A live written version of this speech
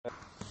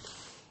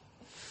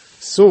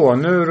Så,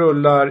 nu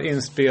rullar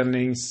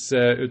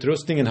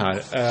inspelningsutrustningen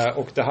här.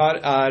 Och det här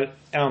är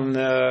en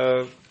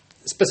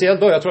speciell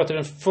dag. Jag tror att det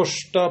är den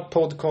första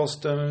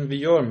podcasten vi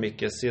gör,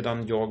 Micke,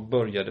 sedan jag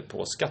började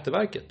på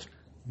Skatteverket.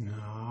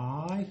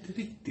 Ja, inte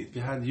riktigt. Vi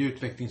hade ju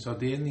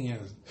utvecklingsavdelningen.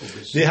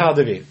 Det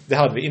hade vi.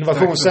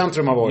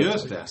 Innovationscentrum har varit.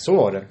 Just det. Så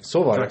var det.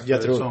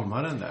 Jätteroligt.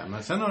 Sommaren där.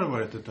 Men sen har det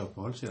varit ett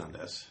uppehåll sedan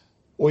dess.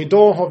 Och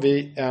idag har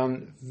vi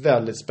en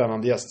väldigt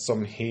spännande gäst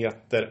som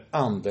heter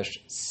Anders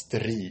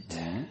Stridh.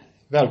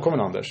 Välkommen,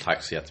 Anders.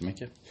 Tack så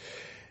jättemycket.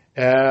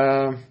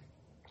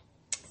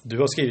 Du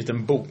har skrivit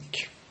en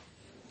bok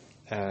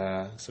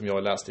som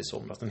jag läste i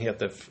somras. Den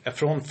heter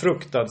Från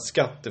fruktad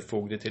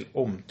skattefogde till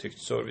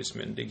omtyckt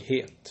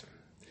servicemyndighet.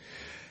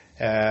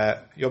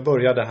 Jag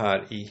började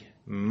här i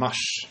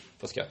mars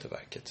på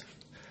Skatteverket.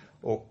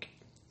 Och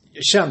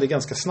jag kände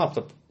ganska snabbt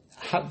att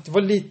det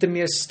var lite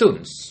mer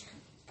stuns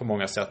på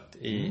många sätt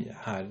i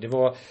här. Det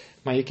var,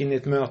 man gick in i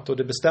ett möte och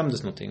det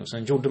bestämdes någonting och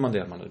sen gjorde man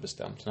det man hade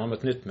bestämt. Sen hade man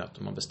ett nytt möte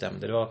och man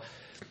bestämde. Det var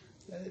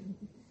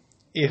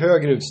i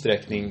högre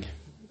utsträckning,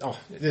 ja,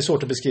 det är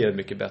svårt att beskriva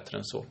mycket bättre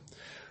än så.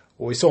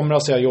 Och i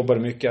somras jag jobbade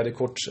mycket, jag hade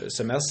kort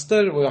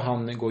semester och jag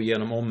hann gå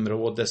igenom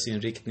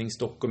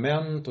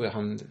områdesinriktningsdokument och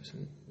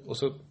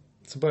så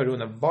började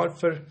jag undra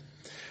varför.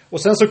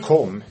 Och sen så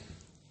kom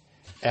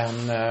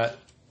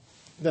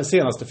den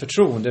senaste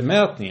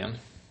förtroendemätningen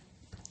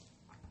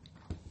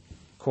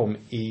kom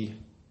i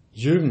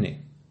juni.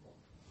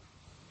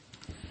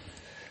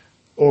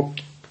 Och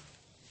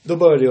då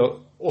började jag,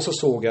 och så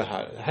såg jag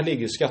här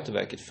ligger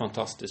Skatteverket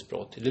fantastiskt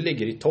bra till. Det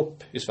ligger i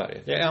topp i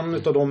Sverige. Det är en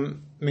av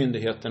de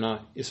myndigheterna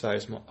i Sverige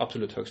som har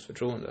absolut högst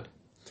förtroende.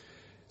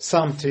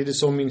 Samtidigt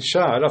som min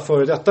kära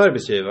före detta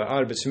arbetsgivare,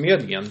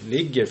 Arbetsförmedlingen,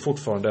 ligger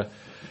fortfarande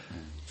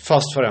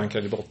fast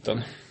förankrad i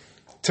botten.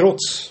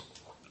 Trots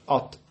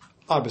att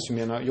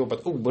Arbetsförmedlingen har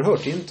jobbat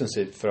oerhört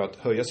intensivt för att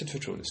höja sitt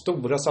förtroende.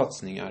 Stora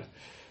satsningar.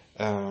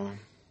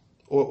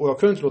 Och jag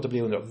kunde inte låta bli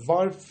att undra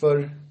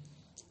varför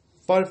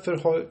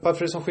är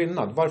det som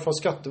skillnad? Varför har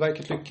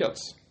Skatteverket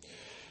lyckats?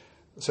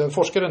 Så jag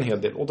forskade en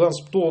hel del. Och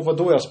då var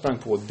då jag sprang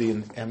på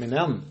din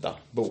eminenta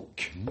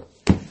bok.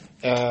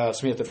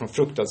 Som heter Från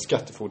fruktad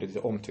skattefogde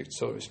till omtyckt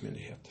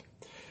servicemyndighet.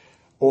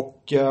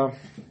 Och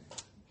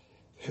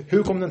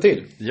hur kom den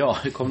till? Ja,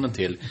 hur kom den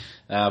till?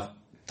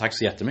 Tack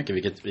så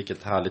jättemycket,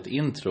 vilket härligt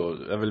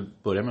intro. Jag vill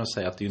börja med att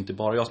säga att det är inte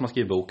bara jag som har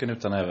skrivit boken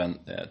utan även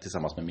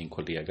tillsammans med min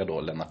kollega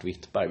då, Lennart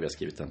Wittberg. Vi har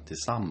skrivit den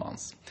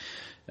tillsammans.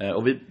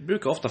 Och vi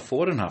brukar ofta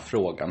få den här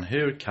frågan: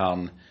 hur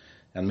kan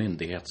en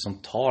myndighet som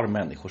tar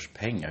människors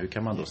pengar, hur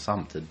kan man då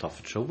samtidigt ha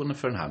förtroende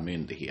för den här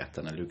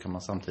myndigheten? Eller hur kan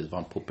man samtidigt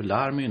vara en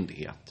populär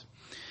myndighet?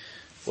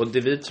 Och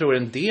det vi tror är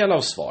en del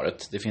av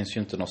svaret, det finns ju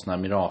inte någon sån här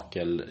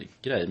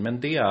mirakelgrej, men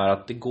det är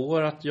att det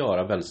går att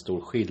göra väldigt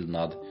stor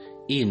skillnad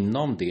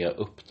inom det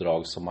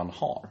uppdrag som man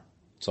har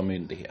som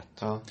myndighet.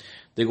 Ja.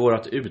 Det går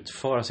att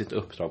utföra sitt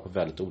uppdrag på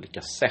väldigt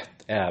olika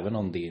sätt, även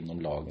om det är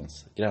inom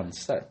lagens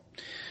gränser.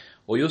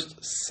 Och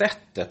just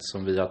sättet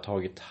som vi har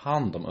tagit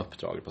hand om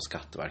uppdraget på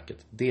Skatteverket,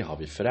 det har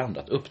vi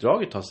förändrat.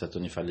 Uppdraget har sett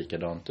ungefär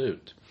likadant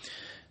ut.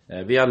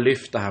 Vi har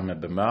lyft det här med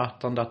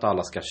bemötande, att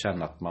alla ska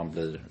känna att man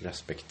blir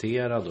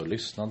respekterad och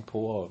lyssnad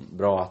på,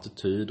 bra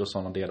attityd och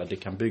sådana delar. Det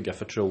kan bygga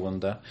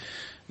förtroende.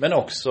 Men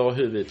också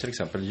hur vi till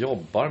exempel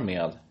jobbar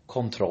med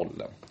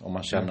kontrollen. Om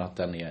man känner att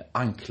den är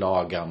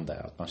anklagande,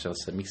 att man känner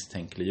sig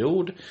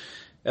misstänkliggjord.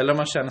 Eller om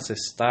man känner sig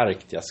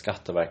starkt i att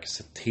Skatteverket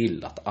ser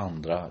till att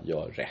andra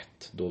gör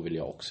rätt. Då vill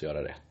jag också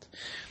göra rätt.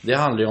 Det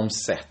handlar ju om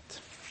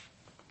sätt.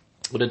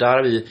 Och det där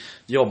har vi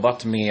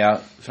jobbat med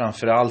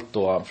framförallt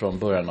då från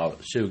början av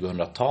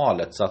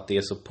 2000-talet. Så att det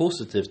är så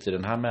positivt i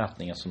den här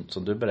mätningen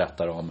som du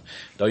berättar om.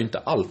 Det har ju inte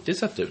alltid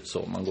sett ut så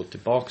om man går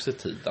tillbaka i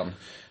tiden.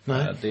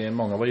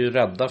 Många var ju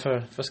rädda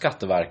för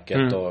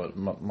Skatteverket och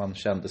man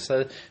kände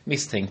sig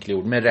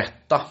misstänkliggjord med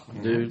rätta.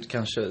 Du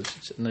kanske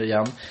känner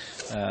igen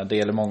det,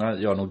 eller många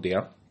gör nog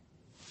det.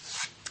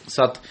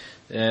 Så att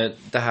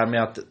det här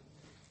med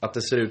att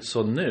det ser ut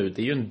så nu,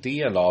 det är ju en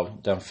del av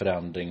den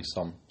förändring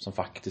som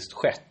faktiskt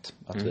skett.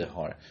 Att vi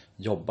har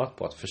jobbat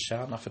på att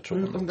förtjäna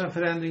förtroendet. Hur kom den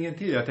förändringen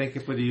till? Jag tänker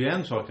på, det är ju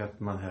en sak att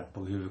man här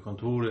på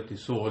huvudkontoret i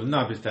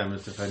Solna bestämmer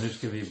sig för nu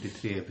ska vi bli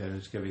trevliga,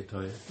 nu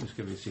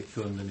ska vi se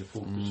kunden i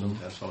fokus och sådana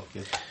här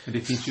saker. Men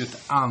det finns ju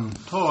ett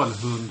antal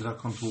 100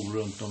 kontor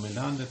runt om i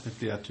landet med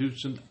flera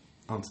tusen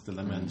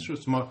anställda människor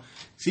som har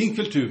sin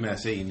kultur med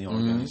sig in i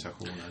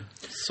organisationen.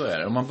 Så är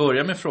det. Om man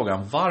börjar med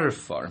frågan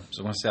varför, så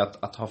kan man säga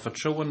att ha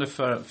förtroende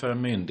för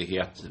en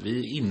myndighet.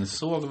 Vi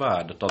insåg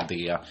värdet av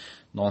det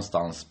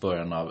någonstans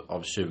början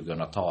av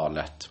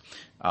 2000-talet.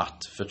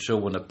 Att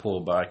förtroende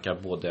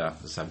påverkar både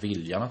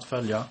viljan att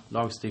följa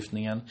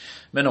lagstiftningen,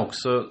 men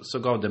också så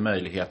gav det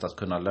möjlighet att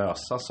kunna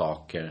lösa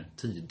saker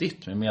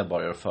tidigt med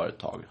medborgare och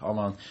företag. Har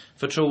man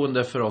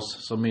förtroende för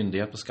oss som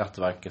myndighet på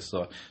Skatteverket så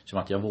känner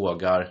man att jag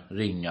vågar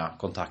ringa,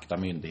 kontakta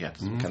myndigheter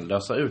som kan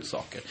lösa ut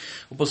saker.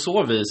 Och på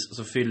så vis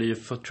så fyller ju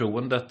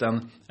förtroendet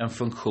en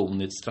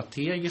funktion i ett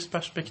strategiskt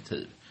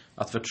perspektiv.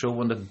 att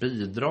förtroendet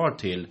bidrar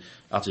till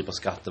att vi på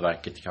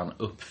Skatteverket kan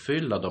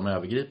uppfylla de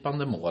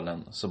övergripande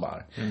målen som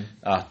är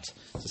att,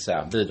 så att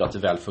säga, bidra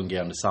till väl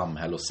fungerande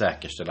samhälle och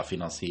säkerställa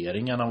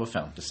finansieringen av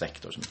offentlig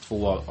sektor, som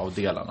 2 av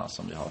delarna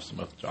som vi har som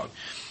uppdrag.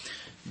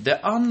 Det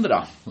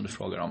andra som du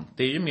frågar om,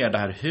 det är ju mer det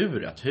här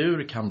huret.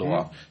 Hur kan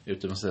då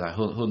utifrån så här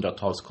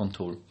hundratals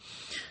kontor.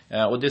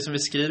 Och det som vi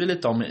skriver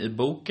lite om i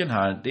boken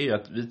här, det är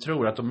att vi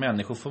tror att om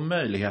människor får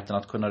möjligheten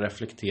att kunna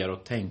reflektera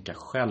och tänka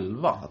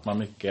själva, att man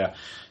mycket,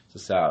 så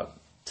att säga,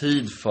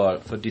 tid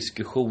för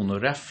diskussion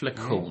och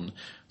reflektion,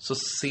 så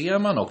ser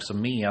man också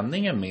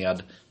meningen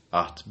med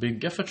att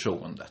bygga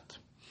förtroendet.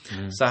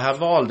 Så här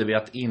valde vi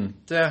att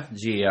inte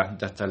ge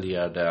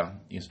detaljerade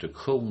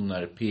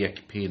instruktioner,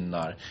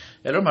 pekpinnar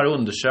eller de här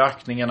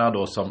undersökningarna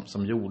då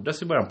som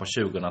gjordes i början på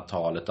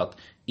 2000-talet, att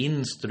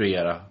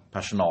instruera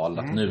personal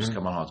att nu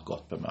ska man ha ett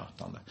gott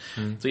bemötande.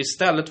 Så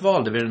istället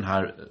valde vi den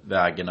här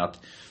vägen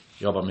att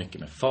jobba mycket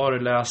med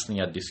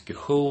föreläsningar,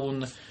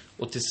 diskussion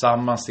och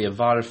tillsammans se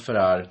varför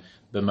är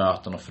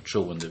bemötande och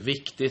förtroende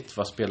viktigt,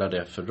 vad spelar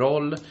det för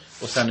roll,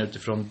 och sen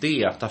utifrån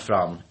det ta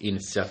fram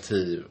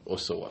initiativ och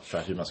så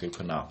för hur man ska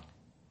kunna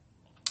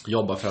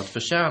jobba för att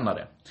förtjäna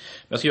det.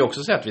 Men jag skulle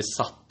också säga att vi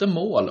satte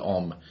mål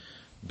om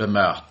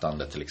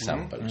bemötande till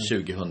exempel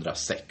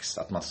 2006,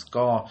 att man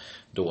ska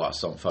då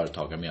som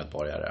företagare och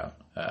medborgare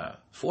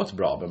få ett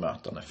bra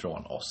bemötande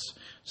från oss.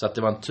 Så att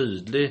det var en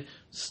tydlig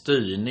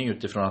styrning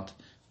utifrån att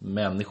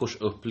människors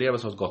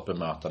upplevelse av ett gott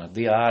bemötande,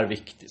 det är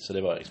viktigt. Så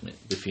det var liksom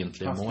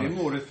befintliga mål. Fast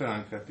det målet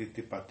förankrat i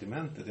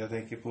departementet. Jag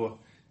tänker på,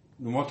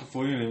 normalt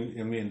får ju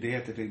en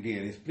myndighet ett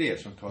regleringsbrev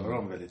som talar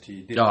om väldigt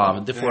tydligt.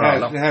 Ja, det får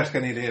alla. Det här ska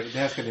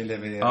ni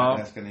leverera, ja. Det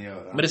här ska ni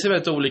göra. Men det ser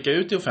väldigt olika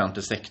ut i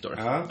offentlig sektor.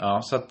 Ja,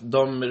 så att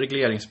de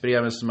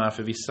regleringsbreven som är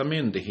för vissa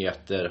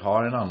myndigheter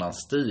har en annan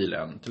stil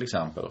än till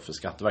exempel för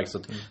Skatteverket. Så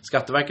att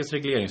Skatteverkets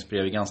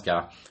regleringsbrev är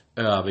ganska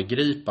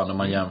övergripande om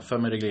man jämför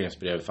med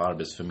regleringsbrev för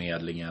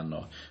Arbetsförmedlingen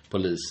och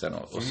polisen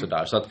och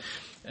sådär.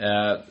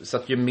 Så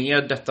att ju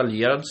mer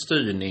detaljerad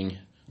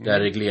styrning det här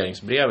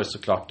regleringsbrevet,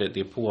 såklart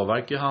det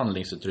påverkar ju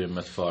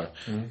handlingsutrymmet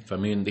för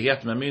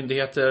myndigheter. Men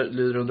myndigheter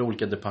lyder under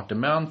olika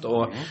departement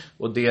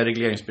och det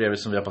regleringsbrevet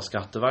som vi har på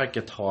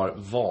Skatteverket har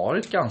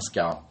varit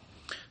ganska,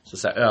 så att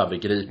säga,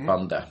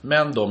 övergripande.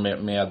 Men då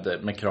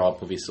med krav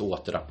på viss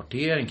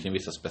återrapportering kring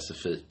vissa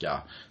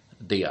specifika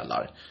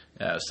delar.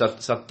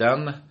 Så att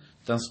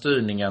den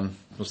styrningen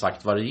som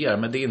sagt varierar.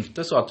 Men det är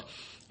inte så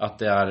att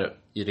det är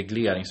i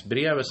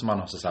regleringsbrevet som man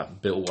har, så att säga,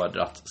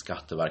 beordrat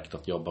Skatteverket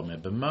att jobba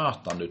med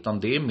bemötande, utan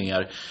det är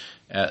mer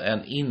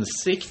en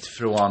insikt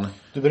från...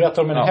 Du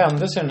berättar om en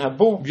händelse i den här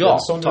boken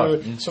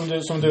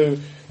som du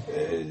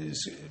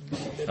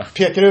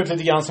pekar ut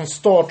lite grann som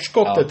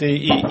startskottet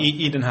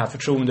i den här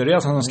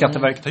förtroenderesan som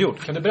Skatteverket har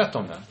gjort. Kan du berätta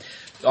om den?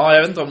 Ja,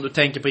 jag vet inte om du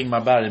tänker på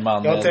Ingmar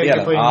Bergman. Jag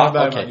tänker på Ingmar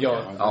Bergman, okay.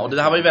 Ja, och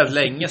det här var ju väldigt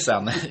länge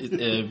sedan,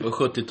 på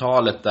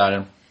 70-talet,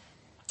 där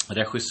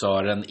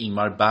regissören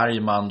Ingmar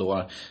Bergman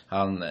då,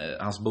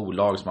 hans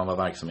bolag som han var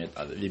verksam i,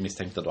 vi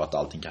misstänkte då att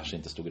allting kanske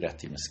inte stod rätt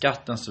till med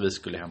skatten, så vi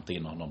skulle hämta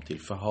in honom till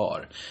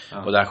förhör.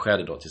 Och det här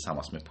skedde då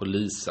tillsammans med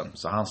polisen.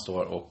 Så han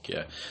står och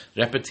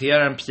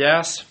repeterar en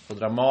pjäs på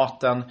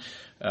Dramaten,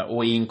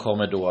 och in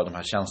kommer då de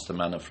här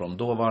tjänstemännen från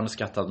dåvarande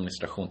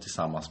skatteadministration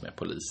tillsammans med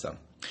polisen.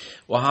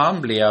 Och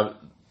han blev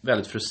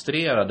väldigt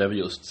frustrerad över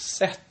just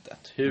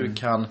sättet. Hur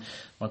kan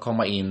man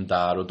komma in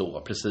där och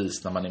då,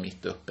 precis när man är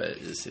mitt uppe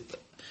i sitt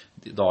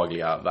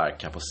dagliga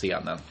verk här på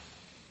scenen.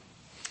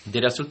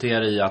 Det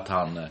resulterade i att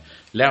han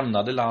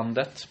lämnade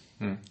landet.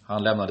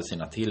 Han lämnade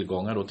sina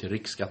tillgångar då till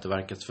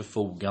Riksskatteverkets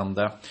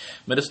förfogande.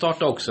 Men det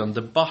startade också en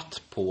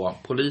debatt på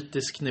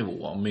politisk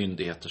nivå om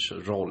myndigheters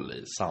roll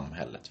i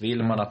samhället.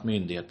 Vill man att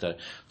myndigheter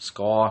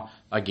ska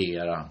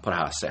agera på det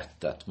här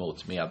sättet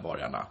mot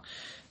medborgarna?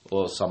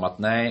 Och som att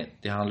nej,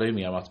 det handlar ju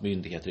mer om att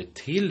myndigheter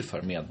är till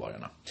för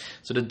medborgarna.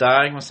 Så det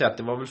där kan man säga att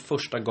det var väl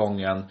första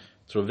gången,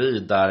 tror vi,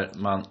 där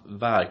man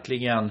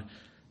verkligen, så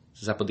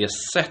att säga, på det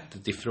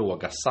sättet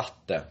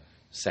ifrågasatte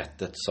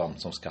sättet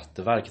som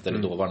Skatteverket eller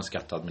dåvarande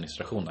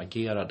skatteadministration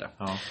agerade.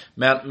 Ja.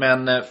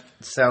 Men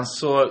sen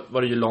så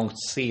var det ju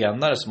långt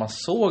senare som man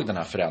såg den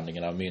här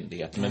förändringen av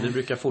myndigheten. Men vi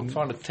brukar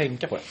fortfarande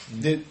tänka på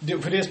det.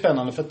 För det är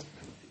spännande, för att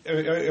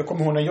jag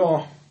kommer ihåg när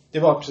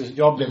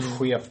jag blev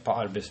chef på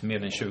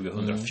Arbetsförmedlingen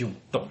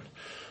 2014.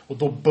 Och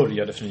då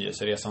började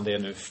förnyelseresan, det är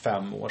nu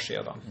 5 år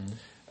sedan.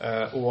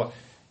 Och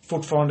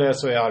fortfarande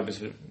så är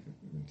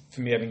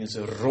Arbetsförmedlingens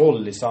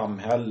roll i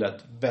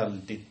samhället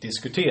väldigt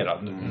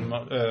diskuterad.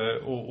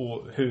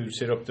 Och hur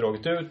ser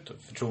uppdraget ut?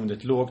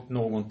 Förtroendet lågt,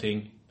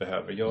 någonting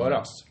behöver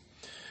göras.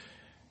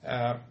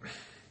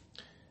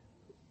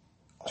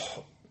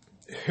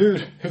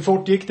 Hur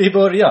fort gick det i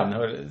början?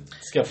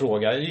 Ska jag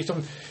fråga.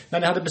 Liksom, när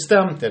ni hade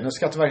bestämt er, när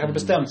Skatteverket hade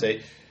bestämt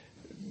sig,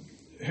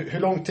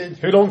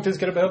 hur lång tid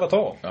ska det behöva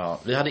ta? Ja,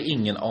 vi hade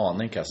ingen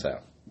aning, kan jag säga.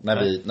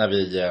 När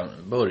vi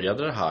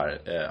började det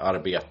här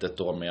arbetet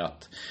då med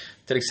att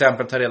till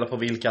exempel ta reda på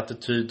vilka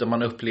attityder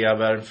man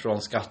upplever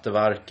från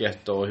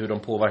Skatteverket och hur de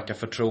påverkar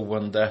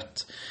förtroendet.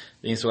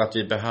 Vi insåg att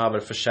vi behöver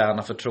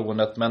förtjäna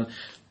förtroendet, men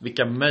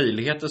vilka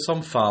möjligheter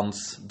som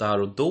fanns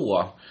där och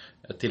då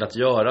till att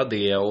göra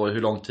det och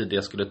hur lång tid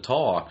det skulle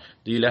ta.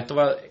 Det är ju lätt att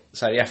vara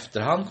så här i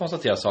efterhand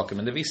konstatera saker,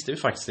 men det visste vi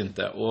faktiskt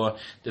inte. Och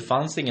det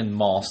fanns ingen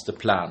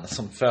masterplan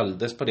som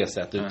följdes på det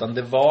sättet, utan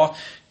det var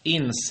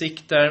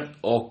insikter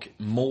och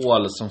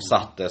mål som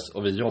sattes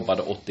och vi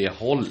jobbade åt det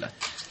hållet.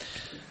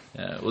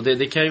 Och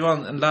det kan ju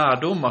vara en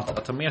lärdom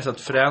att ta med sig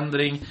att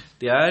förändring,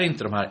 det är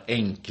inte de här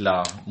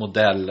enkla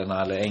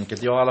modellerna eller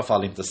enkelt. Jag har i alla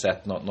fall inte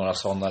sett några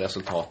sådana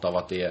resultat av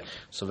att det är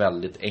så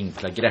väldigt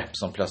enkla grepp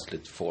som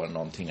plötsligt får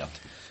någonting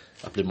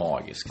att bli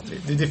magiskt.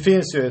 Det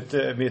finns ju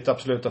mitt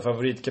absoluta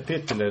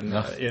favoritkapitel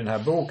i den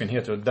här boken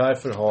heter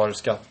varför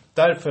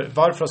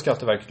har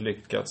Skatteverket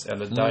lyckats,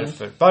 eller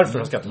varför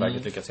har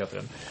Skatteverket lyckats heter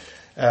den.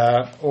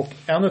 Och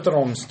en av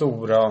de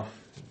stora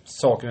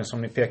sakerna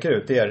som ni pekar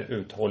ut, det är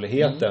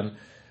uthålligheten.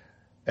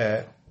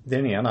 Det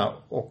är den ena,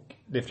 och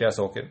det är flera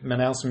saker.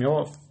 Men en som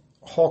jag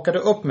hakade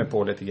upp mig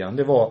på lite grann,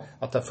 det var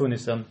att det har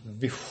funnits en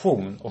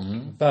vision och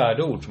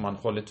värdeord som man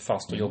hållit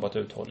fast och jobbat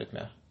uthålligt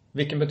med.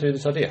 Vilken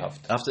betydelse har det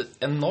haft? Det har haft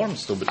en enormt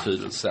stor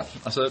betydelse.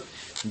 Alltså,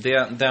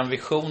 den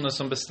visionen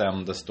som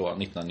bestämdes då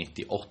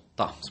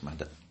 1998, som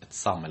hade ett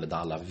samhälle där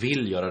alla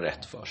vill göra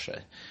rätt för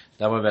sig.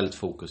 Där var väldigt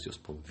fokus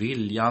just på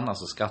viljan,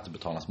 alltså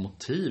skattebetalarnas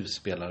motiv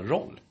spelar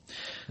roll.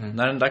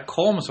 När den där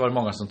kom så var det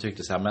många som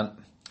tyckte så här, men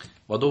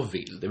vad då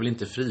vill? Det är väl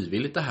inte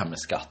frivilligt det här med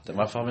skatten?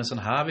 Varför har vi en sån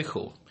här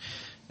vision?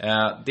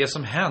 Det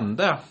som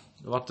hände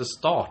var att det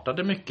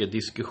startade mycket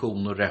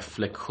diskussion och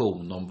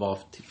reflektion om vad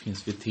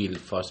finns vi till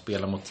för,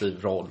 spelar motiv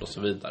roll och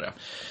så vidare.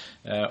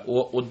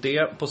 Och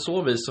det, på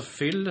så vis så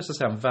fyller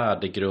sig en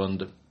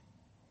värdegrund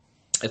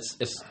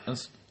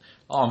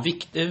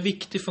en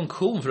viktig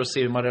funktion för att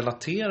se hur man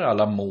relaterar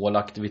alla mål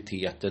och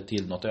aktiviteter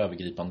till något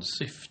övergripande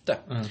syfte.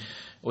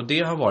 Och det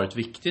har varit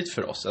viktigt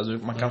för oss. Alltså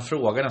man kan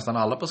fråga nästan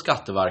alla på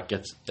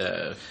Skatteverket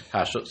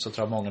här, så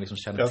tror jag många liksom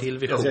känner till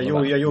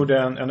visionen. Jag gjorde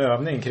en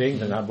övning kring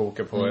den här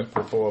boken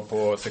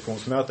på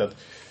sektionsmötet.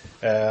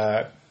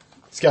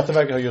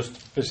 Skatteverket har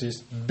just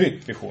precis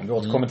bytt vision. Vi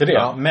återkommer till det.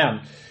 Ja. Men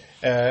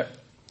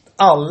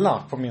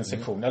alla på min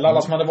sektion, eller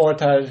alla som hade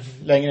varit här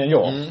längre än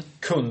jag,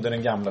 kunde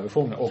den gamla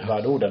visionen och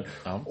värdeorden.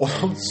 Och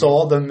de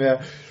sa den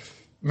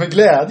med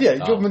glädje.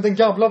 Ja. Jo, men den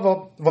gamla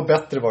var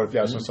bättre, var det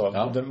flera som sa.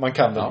 Ja. Man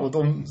kan den. Och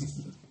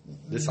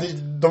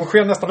de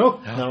sken nästan upp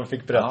när de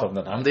fick berätta om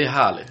den här. Det är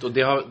härligt. Och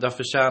det har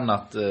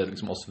förtjänat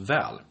liksom oss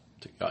väl,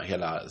 tycker jag,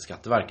 hela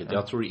Skatteverket.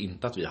 Jag tror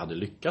inte att vi hade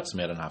lyckats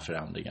med den här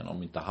förändringen om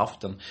vi inte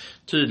haft en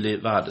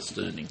tydlig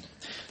värdestyrning.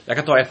 Jag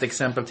kan ta ett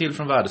exempel till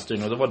från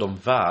värdestyrning, och det var de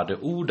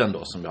värdeorden då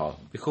som vi har.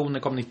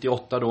 Visionen kom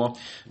 98 då,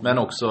 men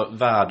också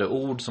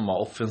värdeord som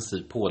var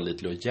offensiv,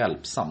 pålitlig och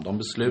hjälpsam. De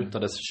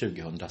beslutades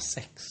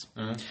 2006.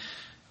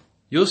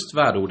 Just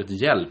värdeordet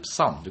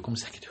hjälpsam, du kommer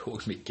säkert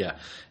ihåg mycket.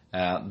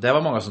 Det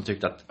var många som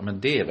tyckte att men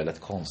det är väl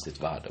ett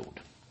konstigt värdeord.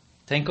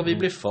 Tänk om vi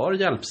blir för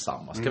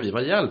hjälpsamma. Ska vi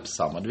vara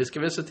hjälpsamma? Vi ska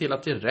väl se till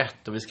att det är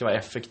rätt och vi ska vara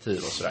effektiva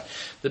och sådär.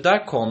 Det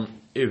där kom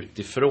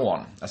utifrån.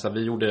 Alltså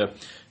vi gjorde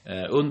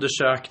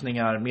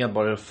undersökningar,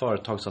 medborgare och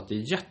företag, så att det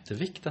är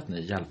jätteviktigt att ni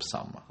är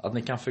hjälpsamma. Att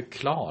ni kan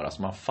förklara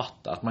så man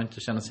fattar. Att man inte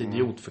känner sig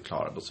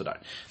idiotförklarad och sådär.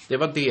 Det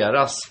var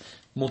deras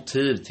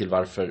motiv till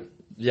varför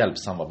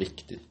hjälpsam var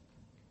viktigt.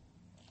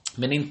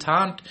 Men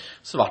internt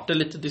så var det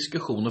lite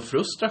diskussion och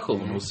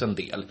frustration hos en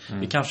del.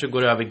 Vi kanske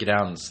går över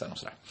gränsen och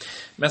sådär.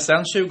 Men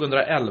sen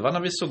 2011 när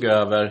vi såg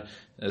över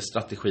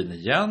strategin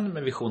igen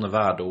med vision och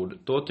värdeord,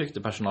 då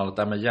tyckte personalen att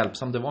det med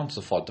hjälpsam, det var inte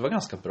så farligt. Det var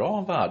ganska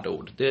bra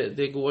värdeord.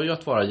 Det går ju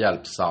att vara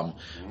hjälpsam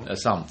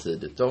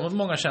samtidigt. Och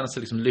många känner sig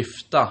liksom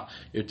lyfta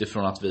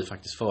utifrån att vi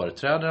faktiskt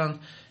företräder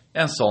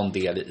en sån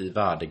del i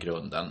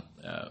värdegrunden.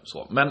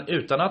 Så. Men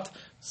utan att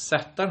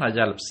sätta den här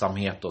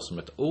hjälpsamhet då som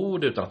ett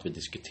ord, utan att vi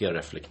diskuterar och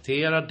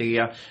reflekterar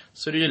det,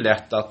 så är det ju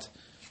lätt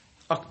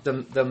att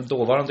den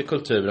dåvarande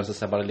kulturen så att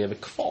säga bara lever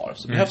kvar.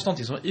 Så behövs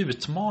någonting som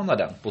utmanar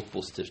den på ett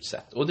positivt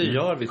sätt. Och det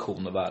gör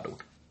vision och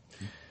värdeord.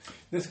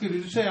 Men skulle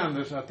du säga,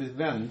 Anders, att det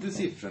vände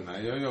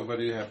siffrorna? Jag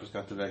jobbade ju här på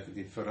Skatteverket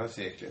i förra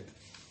seklet.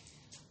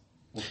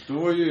 Och då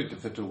var ju inte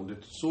förtroendet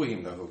så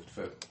himla högt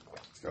för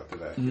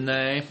Skatteverket.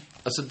 Nej,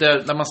 alltså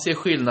när man ser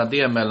skillnad, det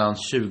är mellan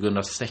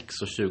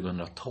 2006 och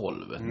 2012,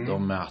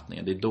 de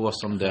mätningarna. Det är då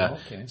som det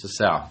så att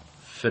säga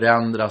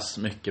förändras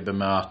mycket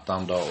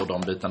bemötande och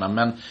de bitarna.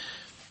 Men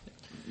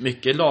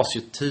mycket las ju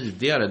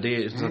tidigare. Det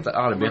är så att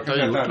arbetet har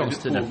gjort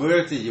långt tidigare. Det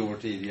påbörjade 10 år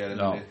tidigare.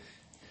 Ja.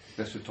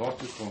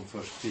 Resultatet kom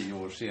först 10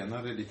 år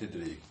senare, lite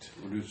drygt.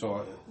 Och du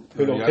sa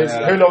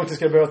hur långt det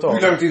ska behöva ta?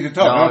 Hur långt det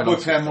tar? Jag har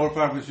gått 5 år på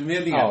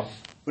Arbetsförmedlingen. Ja.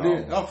 Och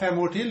det, 5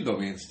 år till då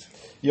minst.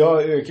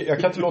 Jag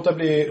kan inte låta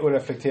bli att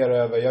reflektera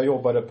över. Jag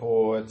jobbade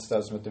på ett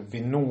ställe som heter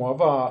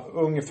Vinnova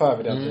ungefär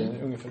vid den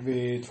tiden, ungefär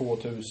vid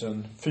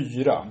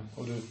 2004.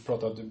 Och du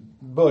pratade att du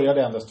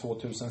började endast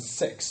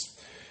 2006.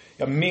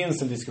 Jag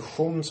minns en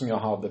diskussion som jag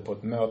hade på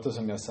ett möte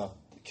som jag satt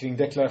kring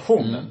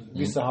deklarationen.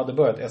 Vissa hade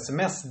börjat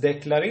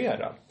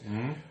sms-deklarera.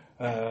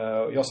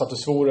 Jag satt och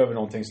svor över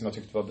någonting som jag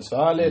tyckte var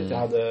besvärligt. Jag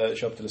hade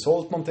köpt eller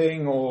sålt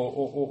någonting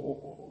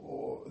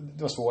och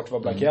det var svårt. Det var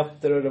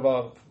blanketter och det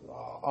var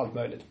allt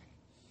möjligt.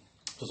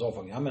 Så sa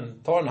folk, ja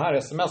men ta den här,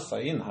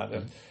 smsa in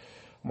här.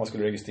 Om man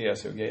skulle registrera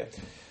sig och grejer.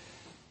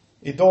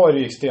 Idag är det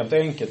ju extremt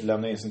enkelt att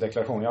lämna in sin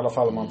deklaration. I alla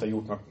fall om man inte har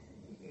gjort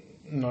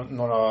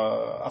några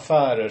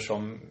affärer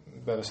som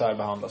behöver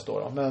särbehandlas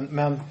då.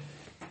 Men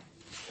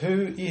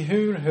i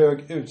hur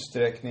hög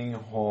utsträckning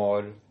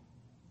har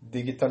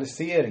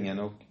digitaliseringen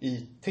och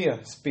IT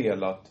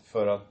spelat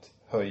för att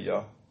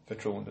höja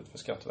förtroendet för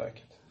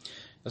Skatteverket?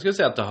 Jag skulle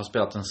säga att det har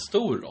spelat en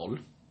stor roll.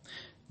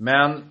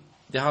 Men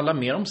det handlar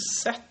mer om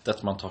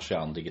sättet man tar sig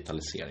an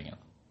digitaliseringen.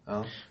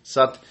 Ja.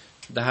 Så att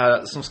det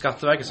här som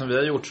Skatteverket som vi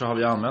har gjort, så har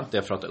vi använt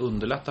det för att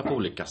underlätta på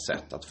olika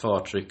sätt. Att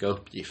förtrycka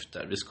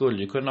uppgifter. Vi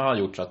skulle ju kunna ha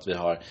gjort så att vi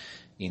har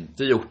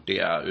inte gjort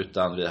det,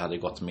 utan vi hade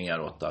gått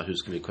mer åt hur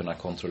skulle vi kunna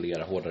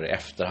kontrollera hårdare i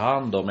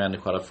efterhand. Och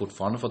människor hade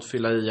fortfarande fått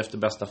fylla i efter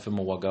bästa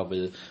förmåga och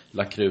vi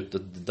la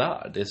krutet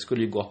där. Det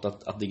skulle ju gått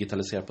att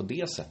digitalisera på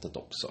det sättet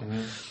också.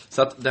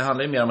 Så att det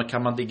handlar ju mer om att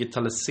kan man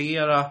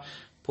digitalisera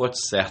på ett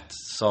sätt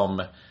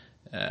som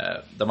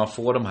där man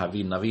får de här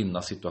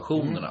vinna-vinna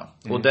situationerna.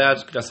 Och där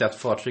skulle jag säga att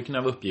förtryckning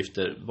av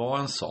uppgifter var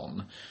en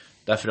sån.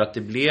 Därför att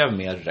det blev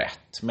mer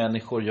rätt.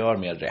 Människor gör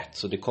mer rätt.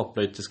 Så det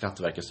kopplar ju till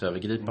Skatteverkets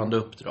övergripande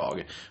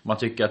uppdrag. Man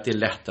tycker att det är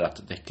lättare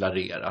att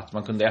deklarera. Att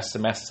man kunde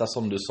smsa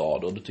som du sa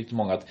då. Då tyckte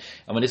många att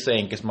ja, men det är så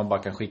enkelt som man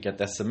bara kan skicka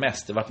ett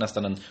sms. Det var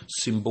nästan en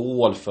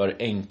symbol för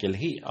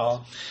enkelhet.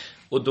 Ja.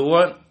 Och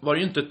då var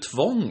det ju inte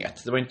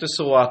tvånget. Det var inte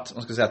så att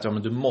man ska säga att ja,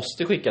 men du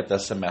måste skicka ett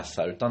sms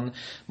här. Utan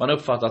man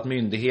uppfattade att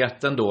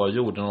myndigheten då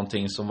gjorde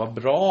någonting som var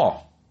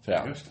bra för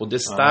en. Och det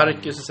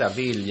stärker så att säga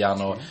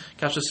viljan och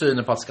kanske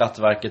synen på att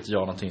Skatteverket gör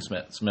någonting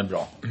som är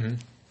bra.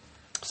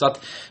 Så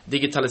att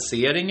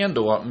digitaliseringen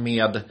då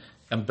med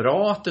en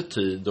bra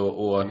attityd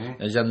och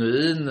en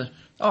genuin,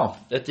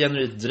 ett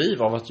genuint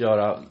driv av att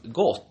göra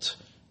gott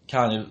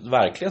kan ju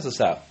verkligen så att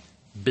säga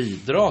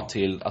bidra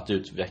till att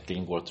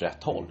utvecklingen går åt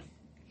rätt håll.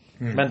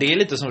 Men det är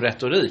lite som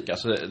retorik.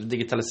 Alltså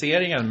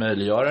digitaliseringen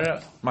möjliggör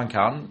man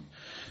kan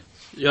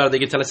göra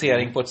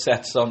digitalisering på ett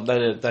sätt som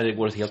där det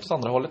går helt åt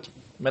andra hållet.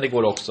 Men det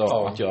går också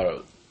att göra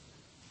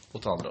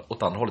åt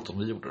andra hållet som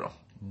vi gjorde då.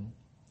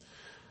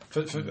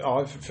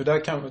 För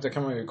där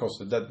kan man ju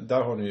kosta.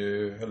 Där har ni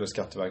ju, eller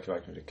Skatteverket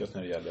verkligen lyckats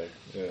när det gäller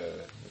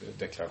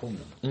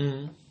deklarationen.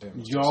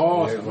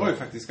 Ja, så var ju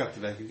faktiskt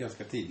Skatteverket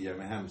ganska tidigare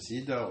med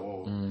hemsida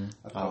och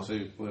att ta sig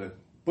ut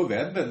på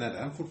webben när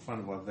den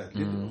fortfarande var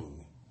väldigt ung.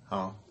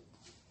 Ja.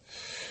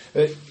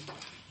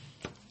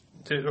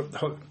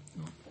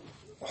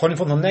 Har ni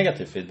fått någon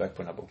negativ feedback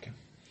på den här boken?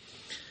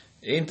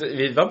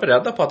 Vi var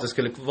beredda på att det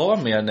skulle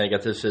vara mer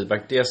negativ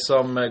feedback. Det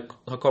som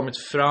har kommit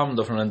fram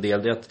då från en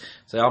del, det är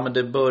att men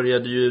det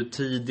började ju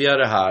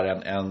tidigare här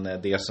än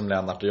det som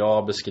Lennart och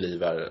jag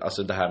beskriver.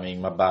 Alltså det här med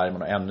Ingmar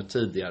Bergman och ännu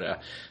tidigare.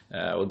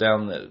 Och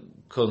den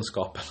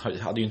kunskapen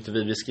hade ju inte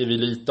vi. Vi skriver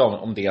lite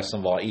om det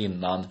som var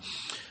innan.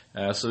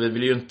 Så vi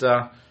vill ju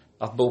inte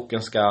att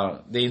boken ska...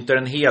 Det är inte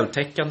en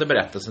heltäckande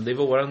berättelse. Det är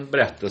vår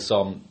berättelse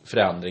om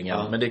förändringen.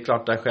 Men det är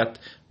klart det har skett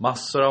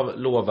massor av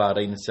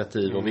lovvärda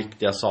initiativ och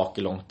viktiga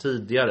saker långt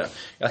tidigare.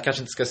 Jag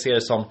kanske inte ska se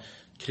det som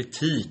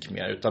kritik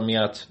mer, utan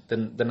mer att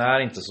den är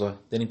inte så...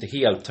 Den är inte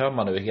helt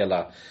tömmande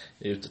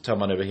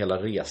över hela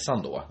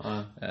resan då.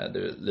 Det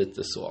är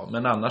lite så.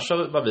 Men annars så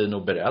var vi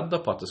nog beredda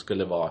på att det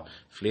skulle vara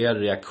fler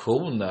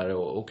reaktioner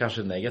och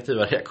kanske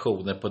negativa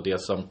reaktioner på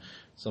det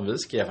som vi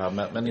skrev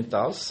här, men inte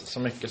alls så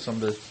mycket som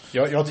vi...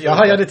 Jag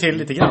hajade till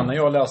lite grann när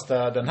jag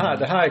läste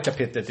det här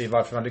kapitlet i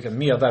varför man lyckas.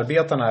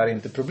 Medarbetarna är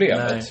inte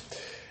problemet.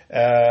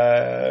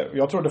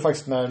 Jag trodde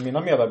faktiskt när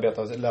mina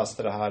medarbetare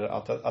läste det här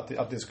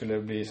att det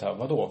skulle bli så här,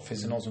 vadå?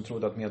 Finns det någon som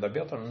trodde att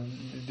medarbetarna...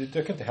 Det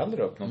dök inte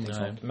heller upp någonting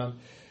sånt. Men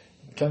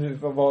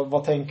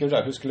vad tänker du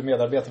där? Hur skulle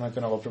medarbetarna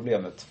kunna vara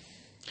problemet?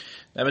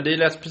 Nej, men det är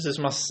lätt precis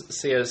som man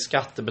ser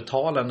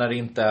skattebetalaren när det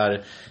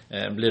inte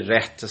blir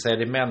rätt. Så är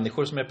det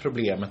människor som är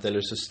problemet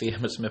eller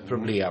systemet som är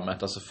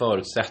problemet, alltså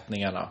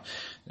förutsättningarna.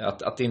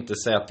 Att inte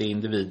säga att det är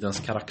individens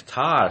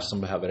karaktär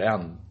som behöver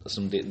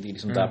som det är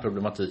liksom där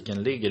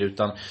problematiken ligger,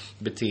 utan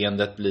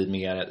beteendet blir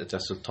mer ett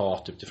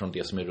resultat utifrån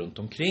det som är runt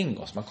omkring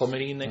oss. Man kommer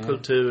in i en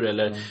kultur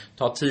eller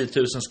tar 10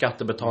 000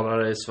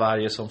 skattebetalare i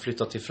Sverige som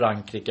flyttar till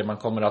Frankrike. Man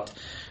kommer att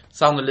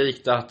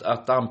sannolikt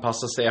att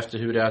anpassa sig efter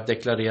hur det är att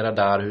deklarera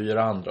där, hur gör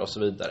andra och så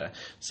vidare.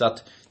 Så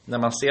att när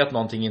man ser att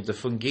någonting inte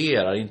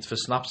fungerar, inte för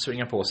snabbt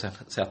springa på sig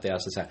att det är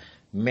så att säga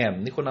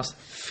människornas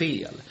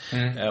fel.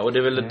 Och det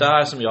är väl det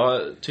där som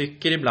jag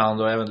tycker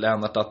ibland, och även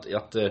Lennart,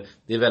 att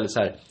det är väldigt så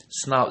här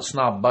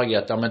snabba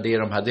grejer. Ja, men det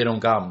är de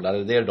gamla,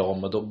 det är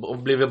de, och då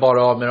blir vi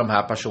bara av med de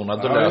här personerna,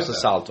 då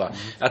löses allt, va?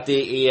 Att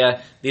det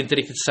är inte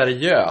riktigt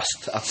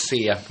seriöst att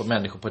se på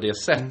människor på det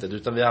sättet,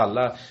 utan vi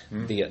alla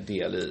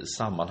del i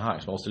sammanhang,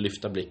 så man måste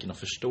lyfta blicken och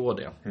förstå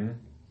det.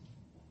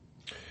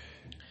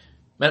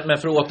 Men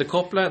för att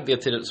återkoppla det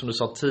till, som du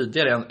sa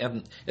tidigare,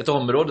 ett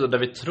område där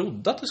vi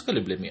trodde att det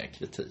skulle bli mer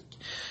kritik.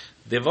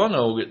 Det var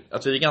nog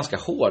att vi är ganska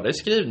hårda i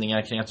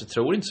skrivningar kring att vi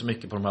tror inte så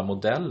mycket på de här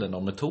modellerna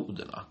och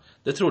metoderna.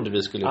 Det trodde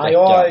vi skulle väcka mer.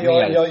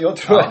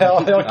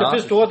 Jag kan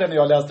förstå det när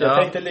jag läste.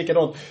 Jag tänkte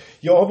likadant.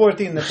 Jag har varit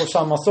inne på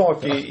samma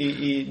sak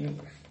i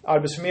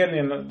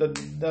Arbetsförmedlingen,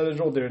 där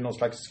rådde det någon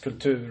slags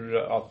kultur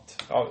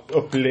att,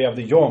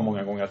 upplevde jag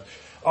många gånger att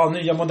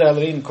nya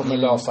modeller in kommer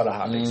lösa det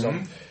här liksom.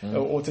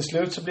 Och till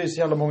slut så blir det så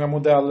jävla många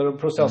modeller och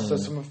processer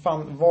som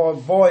fan,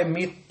 vad är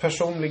mitt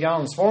personliga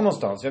ansvar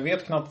någonstans? Jag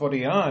vet knappt vad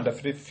det är,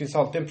 därför det finns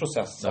alltid en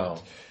process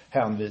att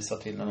hänvisa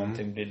till när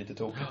någonting blir lite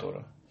tokigt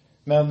då.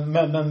 Men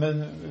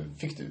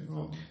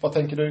vad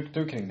tänker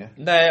du kring det?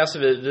 Nej, alltså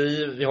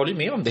vi håller ju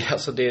med om det.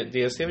 Alltså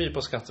det ser vi ju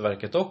på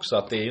Skatteverket också,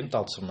 att det är ju inte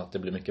alls som att det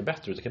blir mycket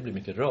bättre, det kan bli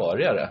mycket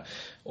rörigare.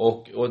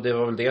 Och det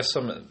var väl det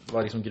som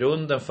var liksom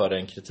grunden för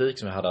den kritik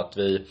som vi hade, att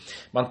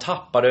man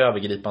tappar det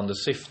övergripande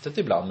syftet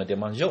ibland med det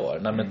man gör,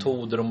 när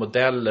metoder och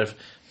modeller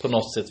på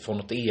något sätt får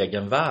något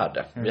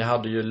egenvärde. Vi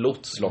hade ju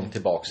lots långt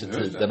tillbaks i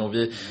tiden, och då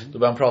började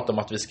man prata om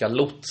att vi ska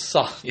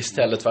lotsa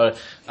istället för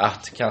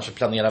att kanske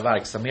planera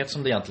verksamhet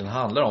som det egentligen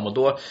handlar om. Och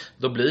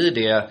då blir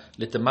det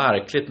lite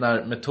märkligt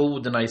när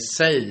metoderna i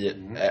sig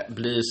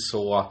blir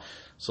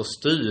så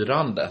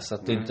styrande, så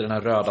att inte den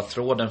här röda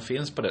tråden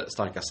finns på det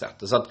starka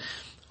sättet. Så att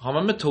har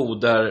man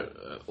metoder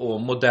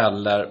och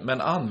modeller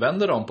men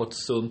använder dem på ett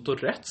sunt och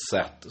rätt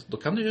sätt, då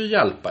kan det ju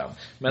hjälpa en.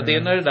 Men det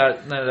är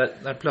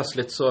när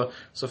plötsligt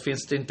så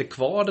finns det inte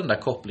kvar den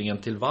där kopplingen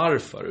till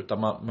varför, utan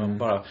man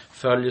bara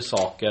följer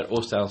saker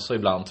och sen så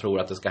ibland tror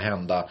att det ska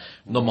hända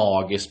något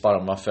magiskt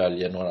bara man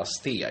följer några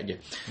steg.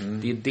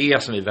 Det är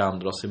det som vi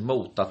vänder oss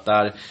emot, att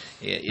där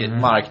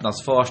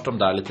marknadsförs de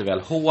där lite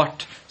väl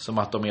hårt, som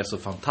att de är så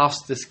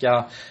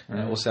fantastiska,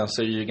 och sen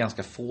så är det ju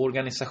ganska få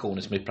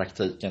organisationer som i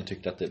praktiken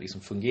tyckte att det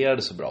liksom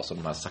fungerade så bra som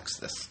de här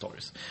success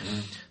stories.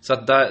 Så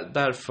att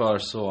därför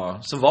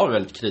så var vi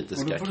väldigt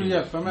kritiska. Och då får du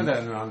hjälpa med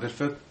det nu, Anders,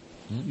 för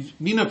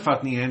min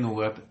uppfattning är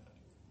nog att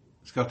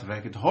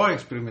Skatteverket har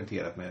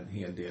experimenterat med en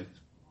hel del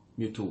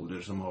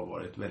metoder som har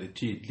varit väldigt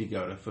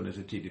tydliga, och det har funnits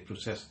ett tydligt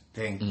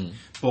processtänk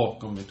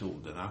bakom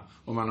metoderna,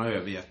 och man har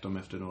övergett dem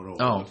efter några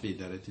år och gått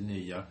vidare till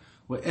nya,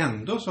 och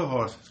ändå så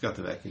har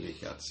Skatteverket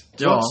lyckats.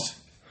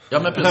 Ja,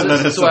 men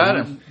precis, så är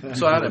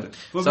det.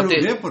 Vad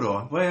beror det på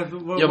då? Vad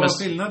är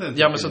skillnaden?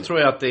 Ja, men så tror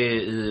jag att det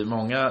är i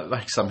många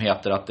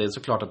verksamheter att det är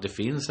såklart att det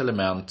finns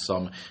element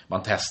som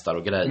man testar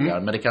och grejer.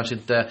 Men det kanske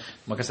inte,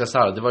 man kan säga så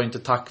här, det var ju inte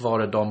tack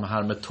vare de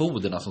här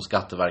metoderna som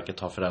Skatteverket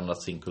har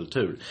förändrat sin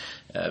kultur.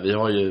 Vi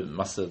har ju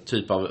massa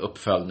typ av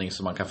uppföljning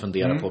som man kan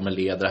fundera på, med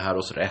leder det här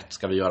oss rätt?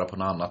 Ska vi göra på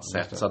något annat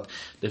sätt? Så att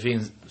det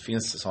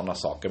finns sådana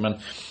saker.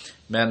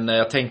 Men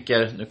jag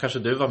tänker, nu kanske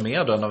du var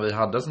med då när vi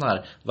hade sån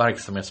här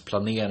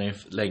verksamhetsplanering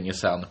länge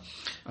sedan.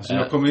 Alltså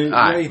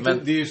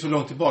det är ju så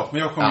långt tillbaka,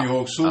 men jag kommer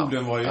ihåg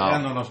solen var ju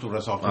en av de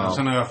stora sakerna.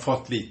 Sen har jag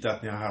fått lite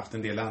att ni har haft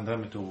en del andra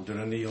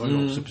metoder, och ni har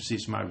ju också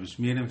precis som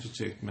Arbetsförmedlingen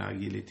försökt med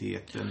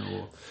agiliteten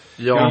och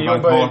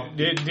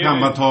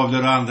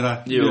kanvantavlor och andra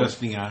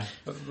lösningar.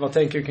 Vad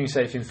tänker du kring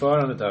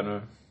SAFE-införandet där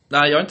nu?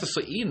 Nej, jag är inte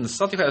så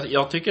insatt i det.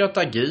 Jag tycker att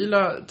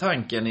agila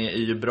tanken är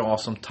ju bra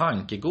som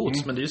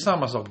tankegods, men det är ju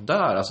samma sak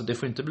där. Alltså det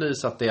får inte bli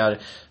så att det är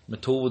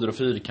metoder och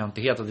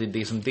fyrkantighet, att det är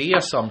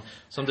det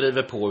som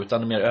driver på,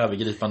 utan det mer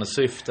övergripande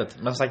syftet.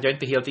 Men sagt, jag är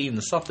inte helt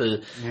insatt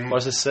i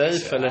vare sig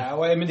SAFE eller...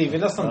 Ja, men det är väl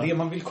nästan det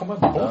man vill komma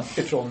bort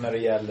ifrån när det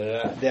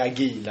gäller det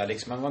agila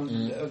liksom.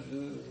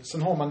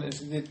 Sen har man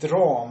ett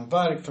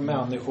ramverk för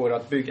människor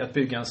att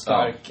bygga en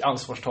stark,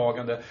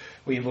 ansvarstagande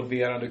och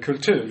involverande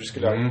kultur,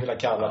 skulle jag vilja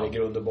kalla det i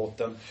grund och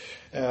botten.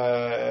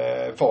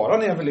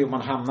 Faran är väl om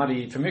man hamnar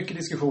i för mycket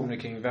diskussioner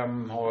kring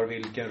vem har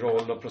vilken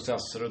roll och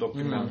processer och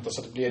dokument, och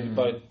så att det blir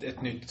bara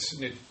ett nytt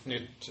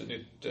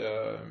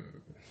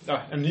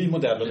en ny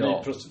modell och en ny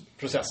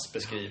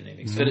processbeskrivning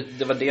liksom.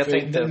 Det var det jag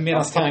tänkte.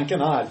 Medan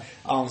tanken är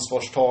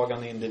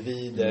ansvarstagande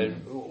individer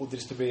och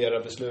distribuera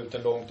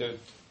besluten långt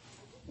ut,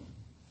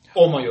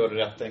 om man gör det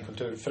rätt, en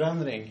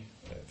kulturförändring,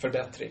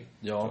 förbättring.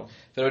 Ja,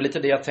 för det var lite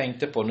det jag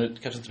tänkte på. Nu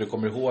kanske inte du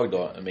kommer ihåg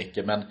då, Micke,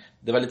 men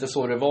det var lite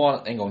så det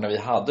var en gång när vi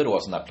hade då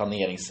sån här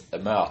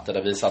planeringsmöte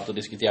där vi satt och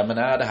diskuterade, men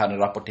är det här en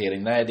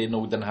rapportering? Nej, det är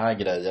nog den här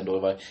grejen då.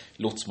 Det var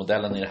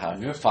lotsmodellen i det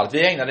här fallet.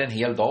 Vi ägnade en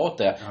hel dag åt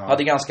det.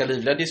 Hade ganska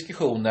livliga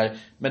diskussioner,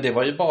 men det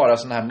var ju bara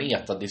såna här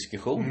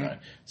metadiskussioner.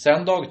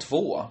 Sen dag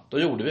 2, då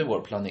gjorde vi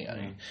vår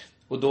planering.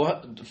 Och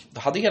då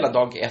hade hela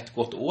dag 1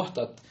 gått åt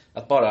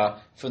att bara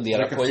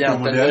fundera på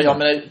egentligen,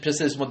 men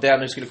precis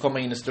modellen skulle komma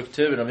in i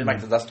strukturen, och vi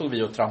märkte att där stod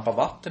vi och trampade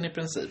vatten i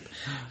princip.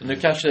 Nu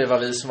kanske det var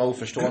vi som var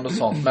oförstående och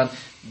sånt, men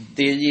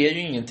det ger ju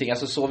ingenting.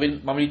 Alltså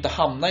man vill inte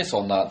hamna i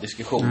sådana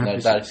diskussioner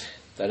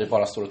där det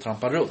bara står och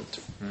trampar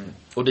runt.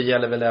 Och det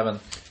gäller väl även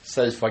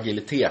safe och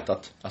agilitet,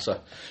 att alltså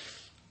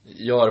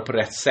göra på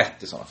rätt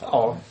sätt i sådana fall.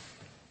 Ja.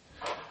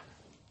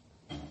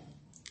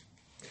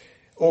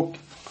 Och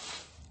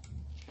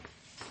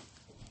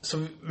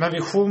men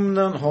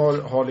visionen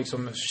har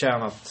liksom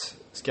tjänat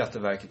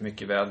Skatteverket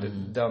mycket väl.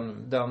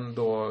 Den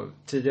då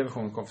tidigare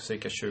versionen kom för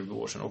cirka 20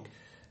 år sedan, och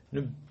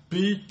nu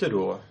byter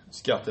då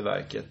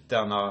Skatteverket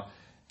denna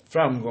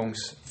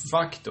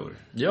framgångsfaktor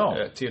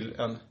till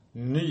en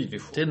ny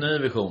vision. Till en ny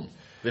vision.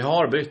 Vi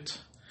har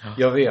bytt.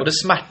 Jag vet. Och det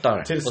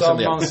smärtar.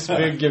 Tillsammans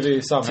bygger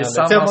vi samhället.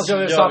 Tillsammans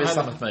gör vi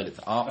samhället möjligt.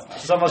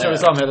 Tillsammans gör vi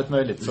samhället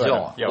möjligt.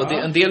 Ja. Och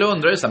en del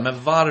undrar ju så här,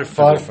 men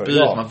varför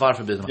byter man?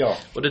 Varför byter man? Ja.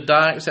 Och det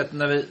där, så att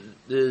när vi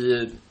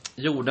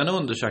gjorde en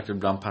undersökning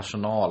bland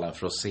personalen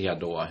för att se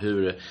då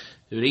hur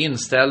är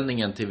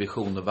inställningen till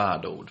vision och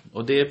värdeord.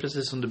 Och det är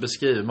precis som du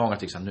beskriver, många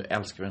tycker att nu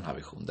älskar vi den här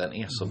visionen, den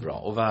är så bra.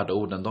 Och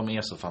värdeorden, de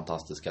är så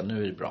fantastiska,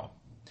 nu är det bra.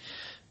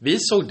 Vi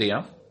såg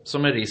det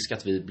som en risk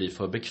att vi blir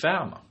för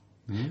bekväma.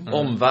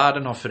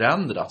 Omvärlden har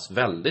förändrats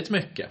väldigt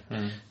mycket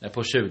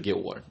på 20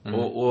 år.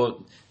 Och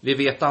vi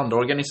vet andra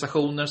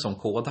organisationer som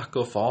Kodak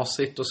och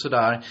Facit och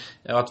sådär,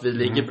 att vi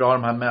ligger bra i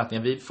de här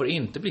mätningarna. Vi får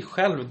inte bli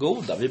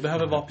självgoda. Vi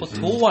behöver vara på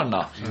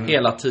tårna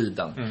hela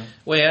tiden.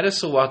 Och är det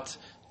så att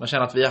man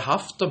känner att vi har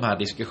haft de här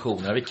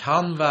diskussionerna, vi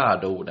kan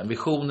värdeorden,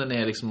 visionen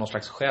är liksom någon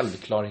slags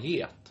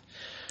självklarhet,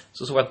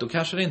 så att då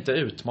kanske det inte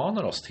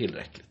utmanar oss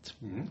tillräckligt.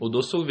 Och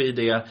då såg vi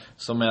det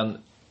som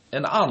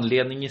en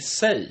anledning i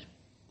sig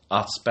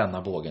att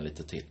spänna bågen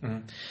lite till.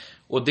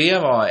 Och det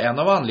var en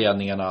av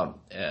anledningarna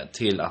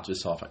till att vi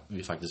sa att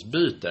vi faktiskt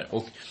byter.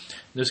 Och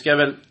nu ska jag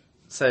väl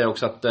säga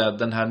också att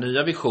den här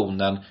nya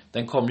visionen,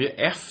 den kom ju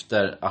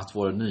efter att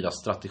vår nya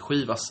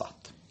strategi var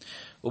satt.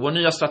 Och vår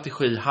nya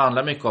strategi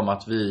handlar mycket om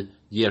att vi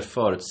ger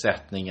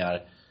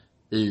förutsättningar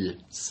i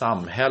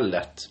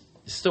samhället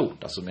i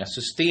stort, alltså med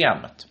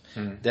systemet.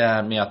 Det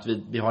är med att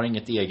vi har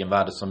inget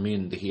egenvärde som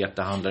myndighet.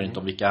 Det handlar inte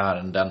om vilka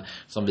ärenden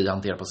som vi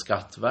hanterar på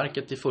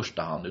Skatteverket i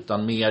första hand,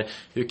 utan mer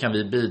hur kan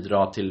vi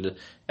bidra till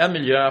en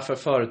miljö för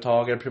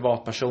företagare,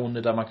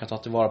 privatpersoner, där man kan ta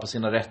tillvara på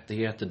sina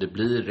rättigheter. Det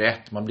blir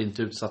rätt, man blir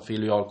inte utsatt för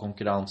illojal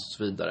konkurrens och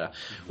så vidare.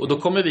 Och då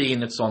kommer vi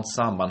in i ett sådant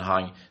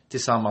sammanhang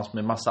tillsammans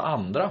med massa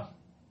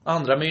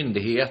andra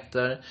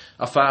myndigheter,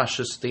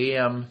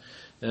 affärssystem,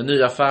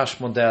 nya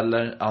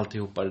affärsmodeller,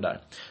 alltihopa det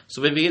där.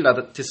 Så vi vill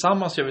att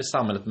tillsammans gör vi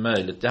samhället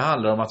möjligt. Det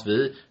handlar om att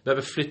vi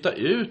behöver flytta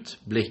ut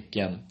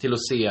blicken till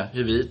att se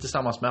hur vi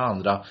tillsammans med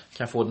andra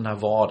kan få den här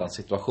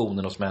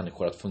vardagssituationen hos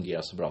människor att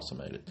fungera så bra som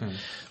möjligt.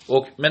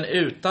 Men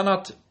utan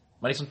att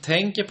man liksom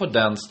tänker på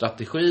den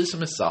strategi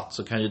som är satt,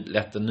 så kan ju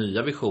lätt den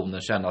nya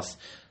visionen kännas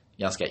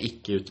ganska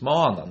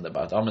icke-utmanande.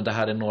 Bara att, men det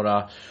här är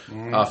några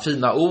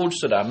fina ord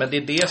sådär. Men det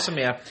är det som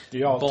är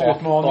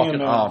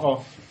bakgrunden.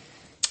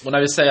 Och när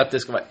vi säger att det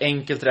ska vara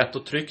enkelt, rätt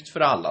och tryggt för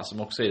alla,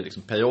 som också är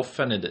liksom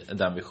payoffen i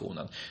den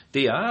visionen,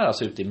 det är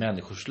alltså ute i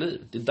människors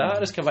liv. Det är där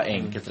det ska vara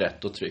enkelt,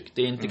 rätt och tryggt.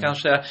 Det är inte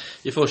kanske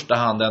i första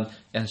hand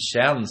en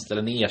tjänst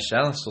eller en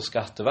e-tjänst hos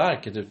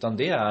Skatteverket, utan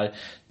det är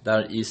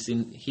där i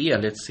sin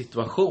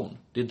helhetssituation.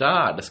 Det är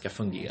där det ska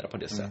fungera på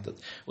det sättet.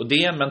 Och det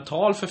är en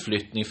mental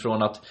förflyttning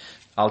från att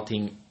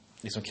allting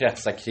liksom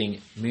kretsar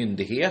kring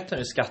myndigheten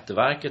i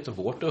Skatteverket och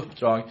vårt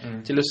uppdrag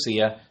till att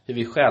se hur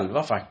vi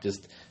själva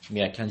faktiskt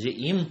mer kan ge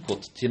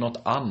input till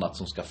något annat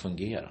som ska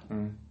fungera.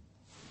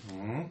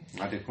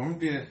 Ja, det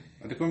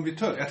kommer bli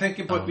tufft. Jag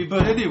tänker på att vi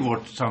började ju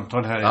vårt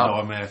samtal här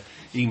idag med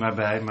Ingmar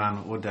Bergman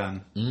och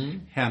den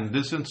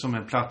händelsen som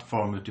en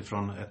plattform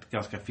utifrån ett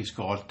ganska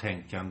fiskalt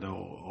tänkande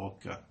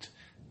och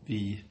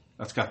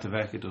att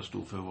Skatteverket då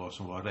stod för vad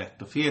som var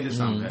rätt och fel i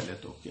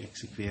samhället och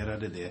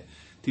exekverade det,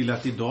 till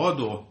att idag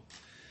då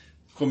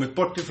kommit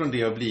bort ifrån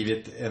det och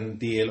blivit en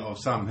del av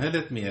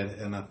samhället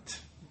mer än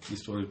att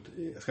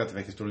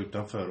Skatteverket står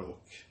utanför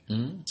och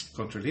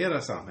kontrollerar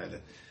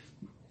samhället.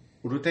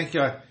 Och då tänker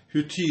jag,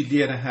 hur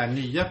tydlig är den här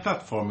nya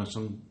plattformen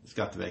som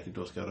Skatteverket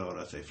då ska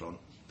röra sig från?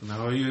 De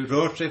har ju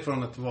rört sig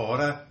från att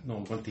vara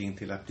någonting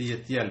till att bli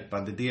ett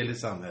hjälpande del i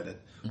samhället.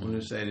 Och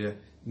nu säger det,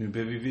 nu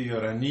behöver vi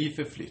göra en ny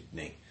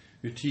förflyttning.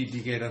 Hur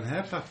tydlig är den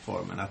här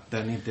plattformen att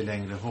den inte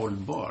längre är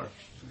hållbar?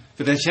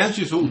 För den känns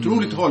ju så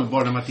otroligt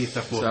hållbar när man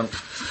tittar på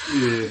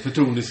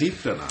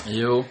förtroendesiffrorna.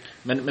 Jo,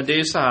 men det är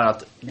ju så här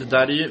att det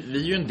där vi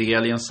är ju en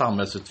del i en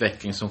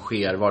samhällsutveckling som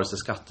sker vare sig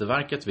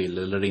Skatteverket vill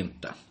eller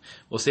inte.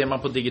 Och ser man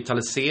på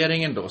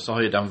digitaliseringen då, så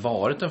har ju den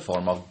varit en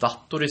form av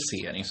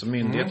datorisering. Så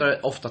myndigheter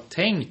har ofta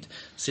tänkt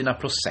sina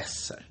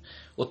processer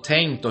och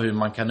tänkt då hur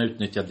man kan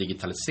utnyttja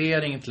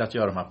digitaliseringen till att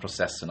göra de här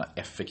processerna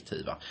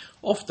effektiva.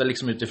 Ofta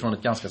liksom utifrån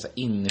ett ganska så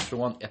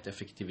inifrån ett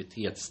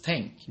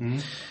effektivitetstänk.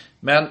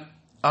 Men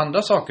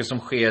andra saker som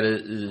sker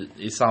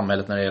i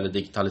samhället när det gäller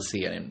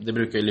digitalisering, det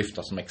brukar ju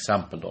lyftas som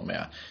exempel då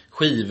med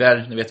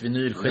skivor, ni vet,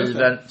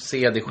 vinylskivor,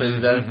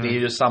 CD-skivor, det är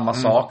ju samma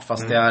sak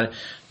fast det är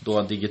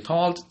då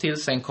digitalt. Till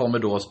sen kommer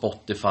då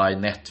Spotify,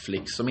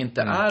 Netflix som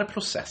inte är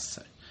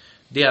processer.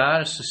 Det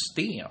är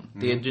system,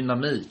 det är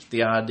dynamik,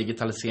 det är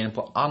digitalisering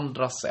på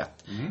andra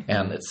sätt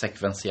än ett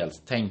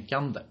sekventiellt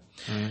tänkande.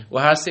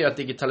 Och här ser jag att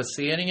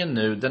digitaliseringen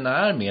nu, den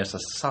är mer så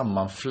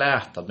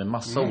sammanflätad med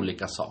massa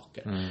olika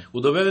saker.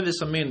 Och då behöver vi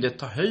som myndighet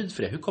ta höjd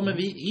för det. Hur kommer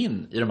vi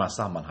in i de här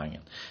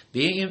sammanhangen?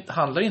 Det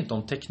handlar inte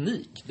om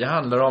teknik. Det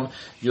handlar om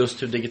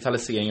just hur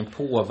digitaliseringen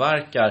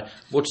påverkar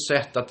vårt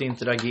sätt att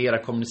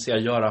interagera, kommunicera,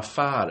 göra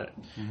affärer.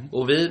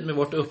 Och vi med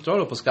vårt uppdrag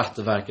då på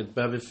Skatteverket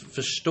behöver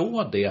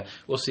förstå det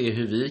och se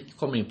hur vi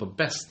kommer in på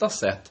bästa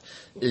sätt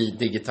i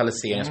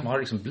digitaliseringen som har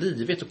liksom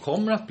blivit och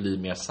kommer att bli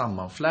mer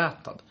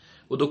sammanflätad.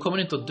 Och då kommer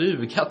det inte att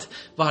duga att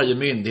varje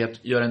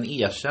myndighet gör en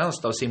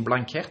e-tjänst av sin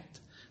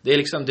blankett. Det är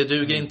liksom, det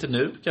duger inte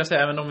nu kan jag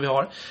säga, även om vi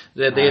har.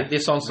 Det är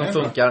sånt som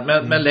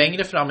funkar. Men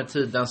längre fram i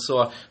tiden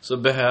så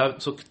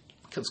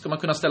ska man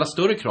kunna ställa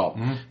större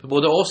krav på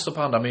både oss och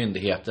på andra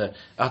myndigheter,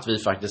 att vi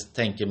faktiskt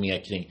tänker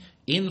mer kring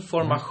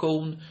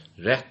information,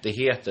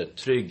 rättigheter,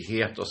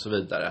 trygghet och så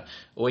vidare.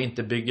 Och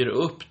inte bygger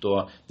upp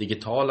då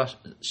digitala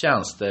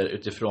tjänster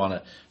utifrån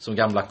som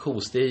gamla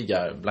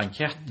kostigar,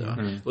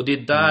 blanketter. Och det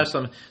är där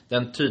som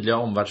den tydliga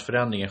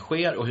omvärldsförändringen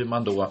sker och hur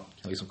man då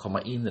kan liksom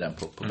komma in i den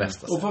på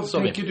bästa sätt. Och vad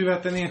tänker du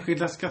att den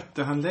enskilda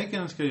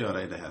skattehandläggaren ska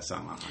göra i det här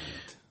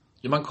sammanhanget?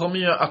 Ja, man kommer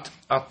ju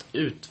att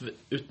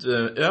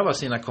utöva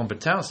sina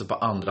kompetenser på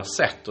andra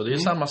sätt. Och det är ju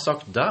samma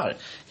sak där.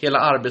 Hela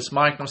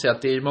arbetsmarknaden säger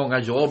att det är många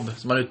jobb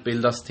som man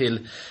utbildas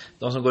till.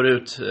 De som går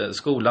ut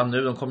skolan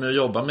nu, de kommer att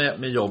jobba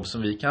med jobb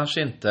som vi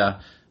kanske inte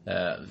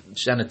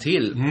känner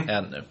till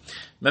ännu.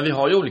 Men vi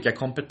har ju olika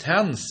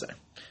kompetenser.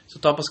 Så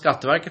ta på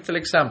Skatteverket till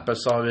exempel,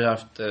 så har vi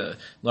haft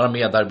några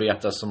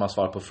medarbetare som har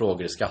svarat på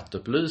frågor i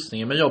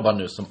skatteupplysningen men jobbar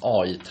nu som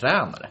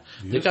AI-tränare.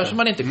 Det kanske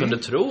man inte kunde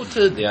tro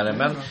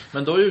tidigare,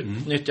 men då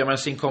utnyttjar man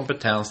sin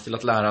kompetens till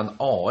att lära en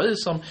AI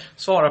som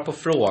svarar på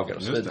frågor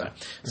och så vidare.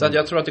 Så att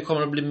jag tror att det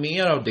kommer att bli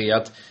mer av det,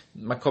 att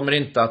man kommer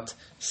inte att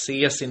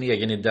se sin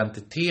egen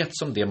identitet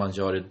som det man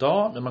gör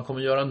idag, men man kommer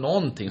att göra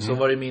någonting. Så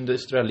var det med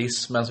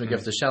industrialismen som gick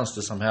efter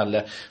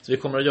tjänstesamhälle. Så vi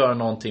kommer att göra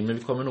någonting, men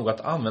vi kommer nog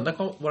att använda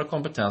våra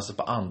kompetenser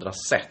på andra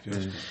sätt.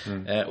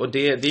 Och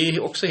det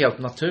är också helt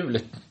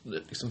naturligt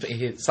liksom,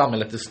 i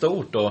samhället är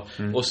stort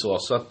och så.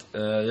 Så att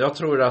jag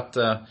tror att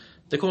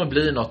det kommer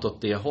bli något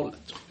åt det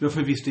hållet. Ja,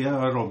 för visst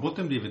har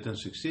roboten blivit en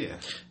succé.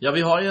 Ja,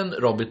 vi har ju en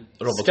robot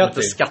som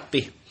heter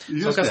Skatti.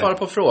 Som kan svara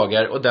på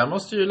frågor. Och den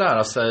måste ju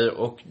lära sig.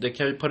 Och det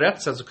kan ju, på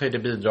rätt sätt så kan det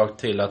bidra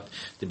till att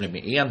det blir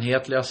mer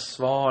enhetliga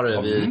svar.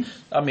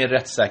 Mer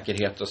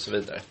rättssäkerhet och så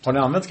vidare. Har ni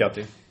använt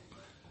Skatti?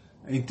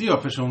 Inte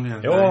jag personligen.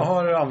 Jag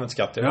har använt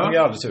Skatti. Det är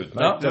alldeles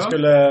utmärkt.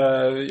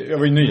 Jag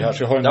var ju ny här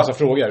så jag har en massa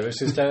frågor.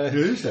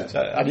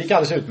 Det gick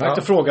alldeles utmärkt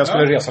att fråga. Jag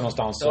skulle resa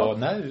någonstans. Och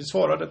nej, vi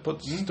svarade på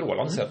ett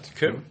strålande sätt.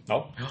 Kul.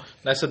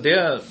 Nej, så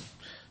det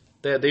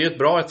är ju ett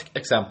bra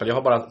exempel. Jag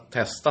har bara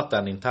testat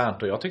den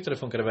internt och jag tyckte det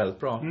funkade väldigt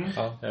bra.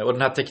 Och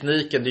den här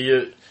tekniken, det är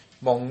ju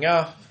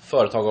många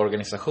företag och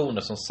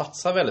organisationer som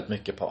satsar väldigt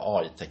mycket på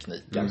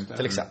AI-tekniken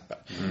till exempel.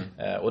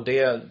 Och det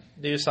är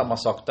ju samma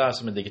sak där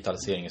som i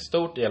digitalisering i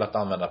stort. Det gäller att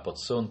använda på ett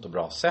sunt och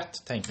bra sätt,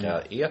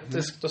 tänka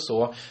etiskt och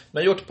så.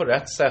 Men gjort på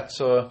rätt sätt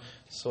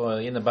så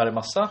innebär det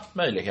massa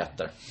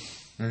möjligheter.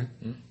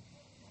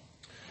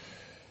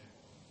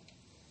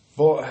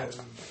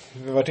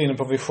 Vi har varit inne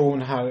på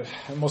vision här.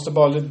 Jag måste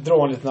bara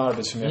dra en liten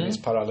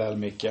arbetsförmedlingsparallell,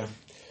 Micke.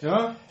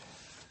 Ja.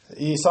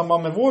 I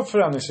samband med vår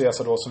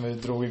förändringsresa då som vi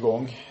drog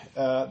igång.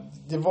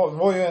 Det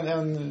var ju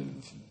en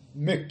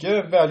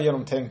mycket väl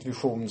genomtänkt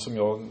vision som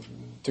jag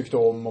tyckte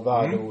om och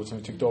värdeord som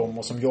vi tyckte om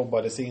och som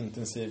jobbades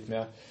intensivt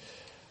med.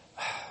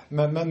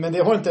 Men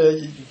det har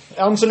inte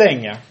än så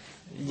länge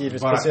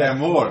givit bara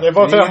 5 år. Det är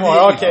bara 5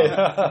 år, okej.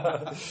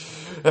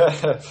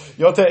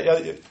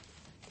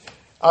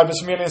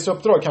 Arbetsförmedlingens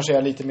uppdrag kanske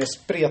är lite mer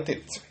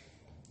spretigt.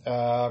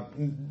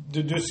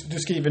 Du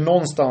skriver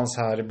någonstans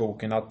här i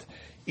boken att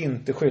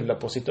inte skylla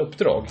på sitt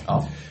uppdrag.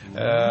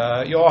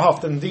 Jag har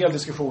haft en del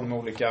diskussioner med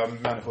olika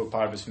människor på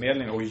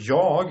Arbetsförmedlingen och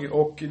jag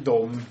och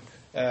de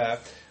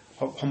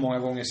har många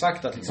gånger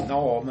sagt att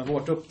liksom, men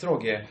vårt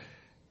uppdrag är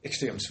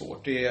extremt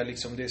svårt. Det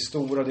är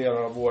stora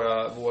delar av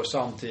vår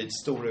samtid,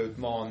 stora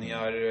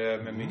utmaningar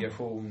med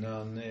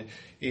migrationen,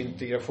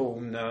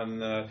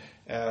 integrationen,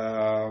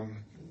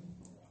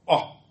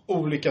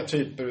 olika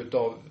typer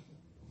utav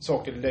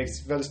saker. Det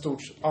läggs väldigt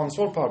stort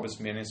ansvar på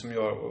Arbetsförmedlingen som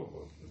gör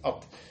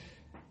att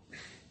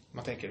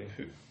man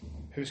tänker,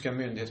 hur ska en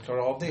myndighet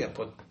klara av det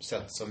på ett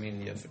sätt som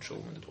inger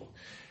förtroende då?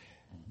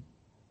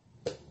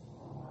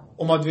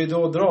 Om att vi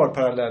då drar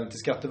parallellen till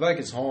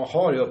Skatteverket som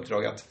har i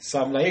uppdrag att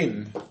samla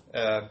in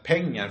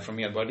pengar från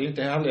medborgare. Det är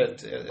inte heller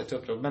ett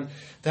uppdrag. Men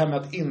det här med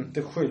att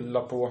inte skylla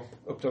på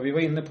uppdrag. Vi var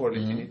inne på det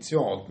lite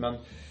initialt. Men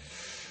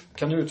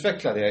kan du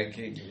utveckla det?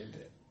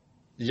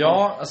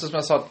 Ja, alltså som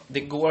jag sa,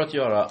 det går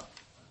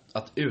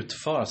att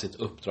utföra sitt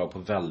uppdrag på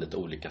väldigt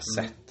olika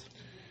sätt.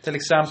 Till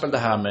exempel det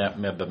här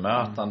med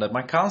bemötande.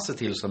 Man kan se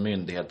till som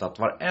myndighet att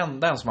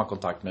varenda en som har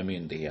kontakt med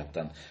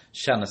myndigheten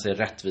känner sig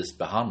rättvist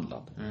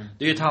behandlad.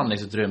 Det är ju ett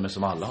handlingsutrymme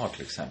som alla har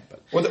till exempel.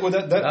 Och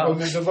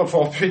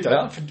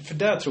för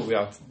där tror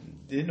jag att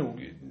det är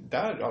nog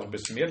där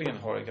Arbetsförmedlingen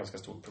har ett ganska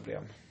stort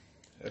problem.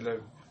 Eller...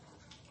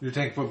 Du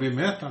tänker på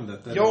bemötandet?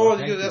 Ja,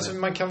 alltså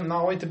man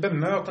kan inte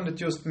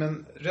bemötandet just,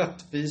 men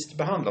rättvist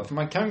behandlat. För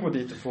man kan gå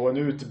dit och få en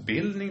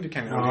utbildning, du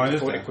kan gå dit och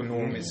få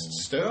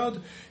ekonomiskt stöd,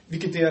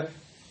 vilket är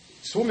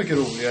så mycket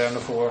roligare än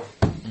att få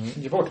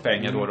ge bort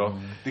pengar då.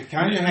 Det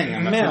kan ju hänga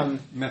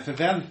med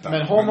förväntan.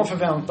 Men har man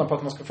förväntan på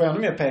att man ska få ännu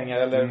mer pengar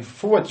eller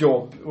få ett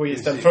jobb och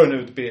istället för en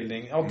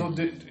utbildning, då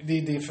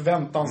det är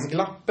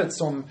förväntansglappet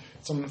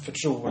som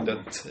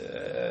förtroendet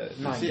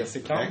naggas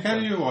i kanten. Det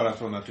kan ju vara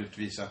så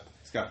naturligtvis att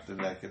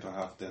Skatteverket har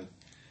haft en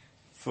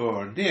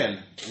fördel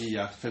i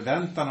att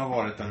förväntan har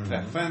varit att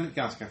träffa en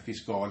ganska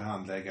fiskal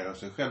handläggare och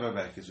så i själva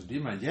verket så blir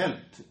man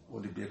hjälpt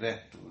och det blir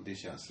rätt och det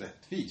känns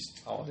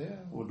rättvist.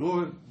 Och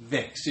då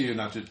växer ju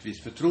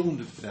naturligtvis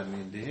förtroendet för den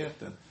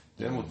myndigheten.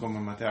 Däremot kommer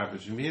man till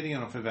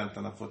Arbetsförmedlingen och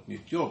förväntan att få ett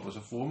nytt jobb och så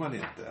får man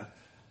inte.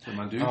 för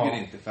man duger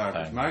inte för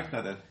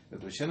arbetsmarknaden,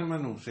 då känner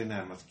man nog sig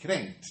närmast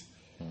kränkt.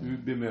 Hur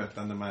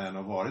bemötande man än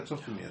har varit som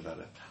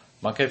förmedlare.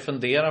 Man kan ju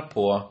fundera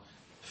på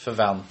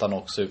förväntan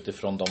också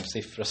utifrån de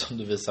siffror som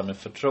du visar med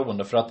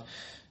förtroende. För att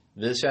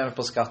vi känner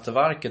på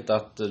Skatteverket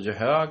att ju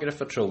högre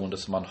förtroende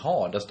som man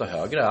har, desto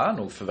högre är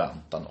nog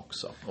förväntan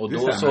också. Och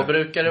då så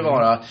brukar det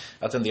vara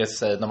att en del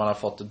säger när man har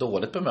fått ett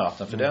dåligt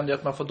bemötande. För det är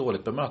att man får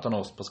dåligt bemötande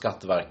hos på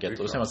Skatteverket. Och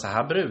då säger man så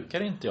här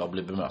brukar inte jag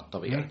bli bemött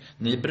av er.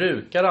 Ni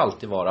brukar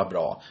alltid vara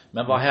bra.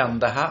 Men vad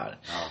hände här?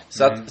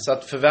 Så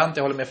att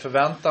jag håller med,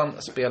 förväntan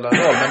spelar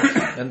roll.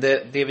 Men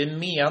det vi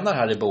menar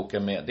här i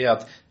boken med, det är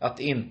att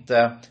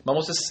inte, man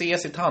måste se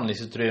sitt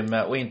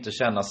handlingsutrymme och inte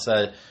känna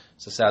sig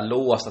så att säga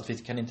låst, att vi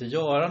kan inte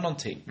göra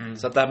någonting.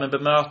 Så att det här med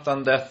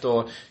bemötandet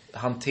och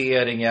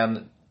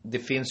hanteringen, det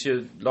finns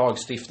ju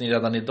lagstiftning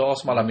redan idag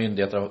som alla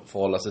myndigheter har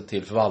förhållit sig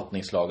till,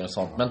 förvaltningslagen och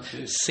sånt. Men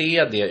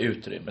se det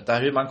utrymmet, det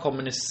här hur man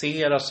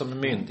kommunicerar som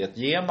myndighet.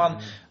 Ger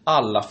man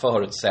alla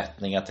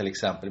förutsättningar till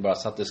exempel bara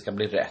så att det ska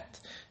bli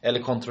rätt? Eller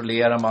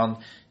kontrollerar man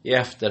i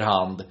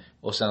efterhand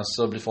och sen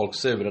så blir folk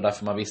sura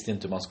därför man visste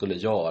inte hur man skulle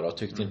göra och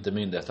tyckte inte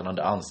myndigheten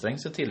hade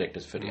ansträngt sig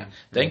tillräckligt för det.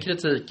 Den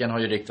kritiken har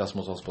ju riktats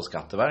mot oss på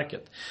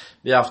Skatteverket.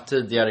 Vi har haft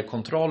tidigare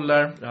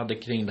kontroller, vi hade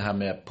kring det här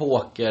med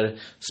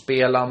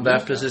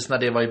pokerspelande precis när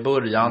det var i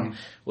början.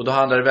 Och då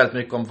handlar det väldigt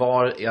mycket om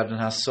var är den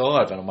här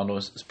servern om man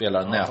då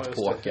spelar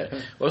nätpoker.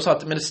 Och då sa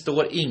att men det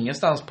står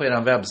ingenstans på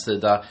er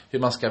webbsida hur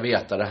man ska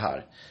veta det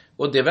här.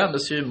 Och det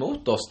vändes ju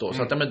emot oss då.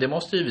 Så att men det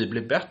måste ju vi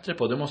bli bättre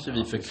på. Det måste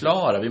vi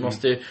förklara. Vi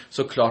måste ju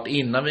såklart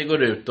innan vi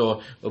går ut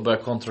och börjar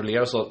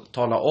kontrollera så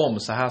tala om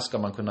så här ska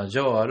man kunna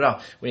göra.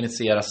 Och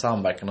initiera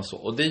samverkan och så.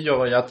 Och det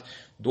gör ju att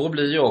då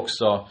blir ju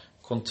också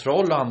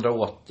kontroll och andra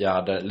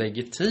åtgärder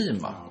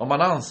legitima. Om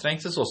man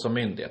ansträngt sig så som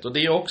myndighet. Och det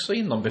är också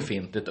inom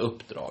befintligt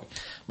uppdrag.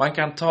 Man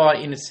kan ta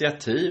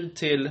initiativ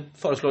till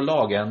föreslå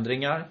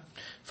lagändringar.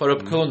 För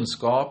upp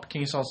kunskap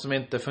kring sånt som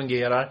inte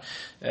fungerar.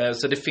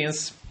 Så det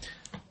finns...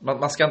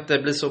 Man ska inte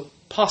bli så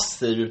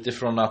passiv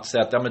utifrån att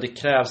säga att men det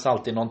krävs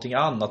alltid någonting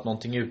annat,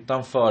 någonting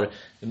utanför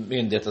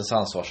myndighetens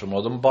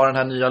ansvarsområde. Om bara den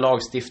här nya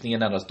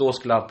lagstiftningen ändras, då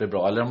skulle allt bli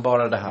bra. Eller om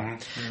bara det här.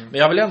 Men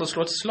jag vill ändå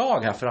slå ett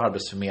slag här för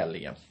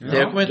Arbetsförmedlingen.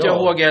 Jag kommer inte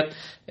ihåg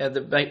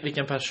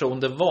vilken person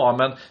det var,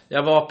 men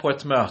jag var på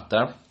ett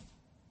möte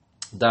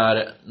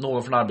där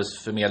någon från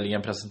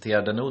Arbetsförmedlingen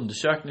presenterade en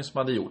undersökning som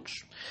hade gjorts.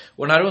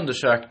 Och den här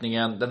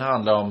undersökningen, den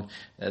handlar om,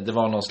 det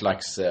var någon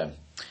slags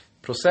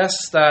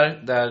process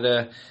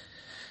där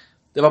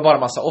det var bara en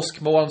massa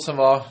åskmoln som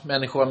var,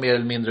 människor var mer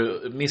eller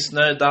mindre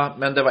missnöjda,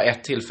 men det var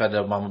ett tillfälle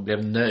där man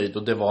blev nöjd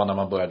och det var när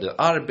man började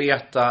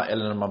arbeta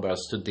eller när man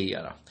började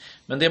studera.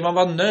 Men det man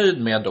var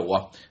nöjd med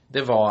då,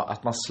 det var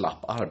att man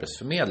slapp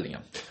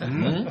Arbetsförmedlingen.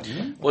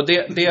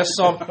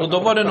 Och då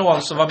var det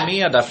någon som var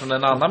med där från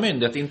en annan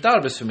myndighet, inte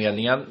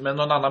Arbetsförmedlingen, men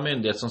någon annan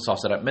myndighet som sa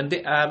sådär, men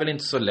det är väl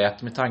inte så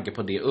lätt med tanke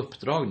på det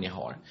uppdrag ni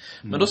har.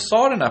 Men då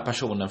sa den här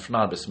personen från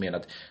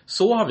Arbetsförmedlingen,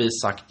 så har vi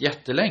sagt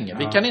jättelänge,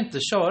 vi kan inte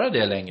köra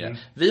det längre.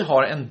 Vi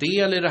har en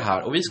del i det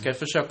här och vi ska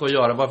försöka att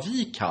göra vad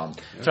vi kan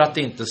för att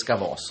det inte ska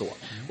vara så.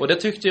 Och det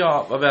tyckte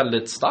jag var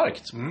väldigt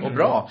starkt och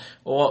bra.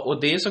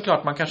 Och det är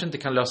såklart, man kanske inte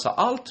kan lösa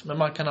allt, men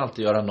man kan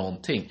alltid göra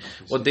någonting.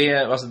 Och det,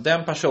 alltså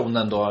den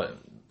personen då,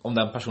 om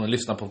den personen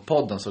lyssnar på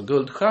podden, så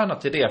guldstjärna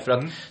till det. För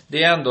att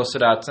det är ändå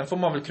sådär att sen får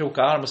man väl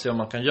kroka arm och se vad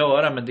man kan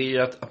göra. Men det är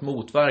ju att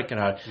motverka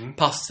det här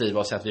passiva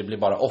och säga att vi blir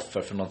bara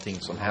offer för någonting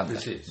som händer.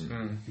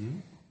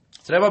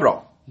 Så det var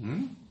bra.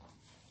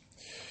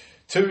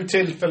 Tur,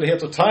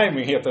 tillfällighet och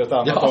timing heter ett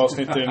annat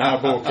avsnitt i den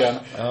här boken.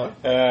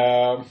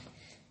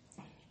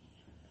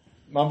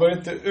 Man bör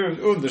inte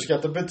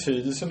underskatta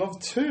betydelsen av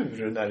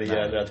tur när det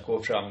gäller att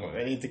gå framgång.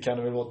 Men inte kan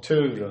det väl vara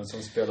turen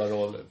som spelar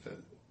roll.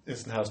 En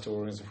sån här stor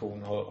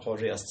organisation har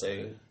rest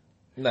sig.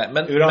 Nej,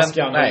 men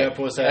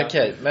på att säga.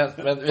 Okej,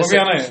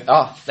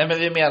 men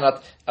vi menar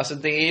att alltså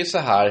det är ju så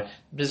här,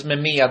 precis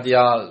med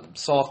media,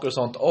 saker och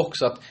sånt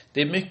också, att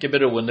det är mycket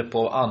beroende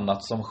på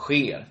annat som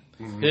sker.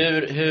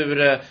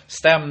 Hur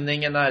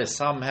stämningen är i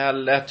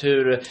samhället,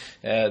 hur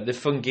det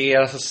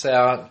fungerar så att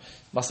säga,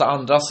 massa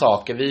andra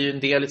saker. Vi är ju en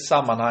del i ett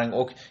sammanhang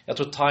och jag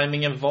tror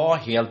timingen var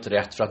helt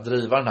rätt för att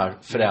driva den här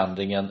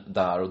förändringen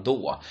där och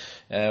då.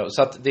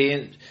 Så att det är,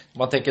 om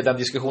man tänker den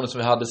diskussionen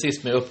som vi hade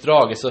sist med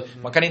uppdraget, så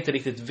man kan inte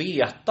riktigt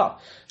veta.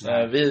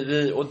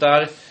 Och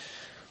där,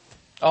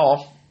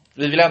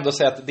 vi vill ändå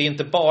säga att det är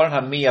inte bara den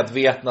här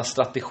medvetna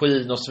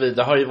strategin och så vidare.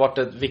 Det har ju varit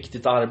ett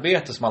viktigt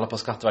arbete som alla på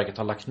Skatteverket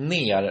har lagt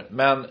ner.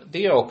 Men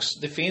det är också,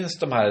 det finns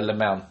de här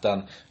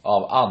elementen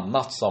av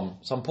annat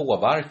som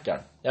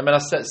påverkar. Jag menar,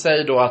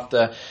 säg då att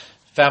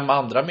 5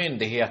 andra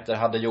myndigheter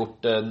hade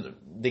gjort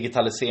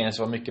digitalisering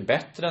som var mycket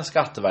bättre än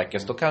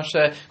Skatteverket, då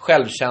kanske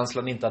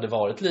självkänslan inte hade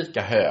varit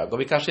lika hög och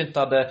vi kanske inte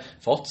hade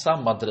fått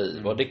samma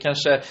driv. Och det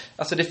kanske,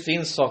 alltså det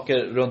finns saker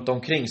runt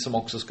omkring som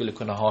också skulle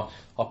kunna ha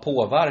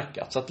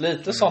påverkat. Så att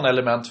lite sådana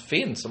element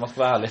finns, om man ska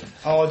vara ärlig.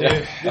 Ja,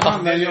 det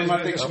handlar ju om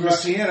att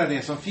exploatera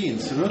det som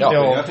finns runt om.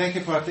 Jag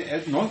tänker på att det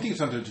är någonting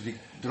som du fick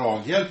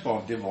draghjälp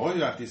av, det var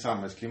ju att i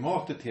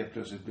samhällsklimatet helt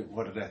plötsligt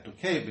var det rätt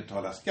okej att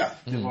betala skatt.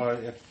 Det var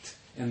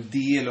en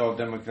del av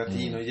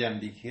demokratin och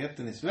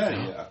jämlikheten i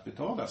Sverige att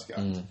betala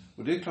skatt.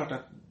 Och det är klart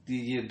att det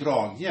ger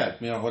draghjälp,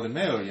 men jag håller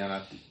med Örjan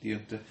att det är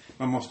inte,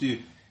 man måste ju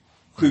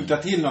skjuta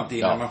till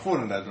någonting när man får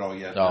den där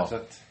draghjälpen. Så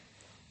att,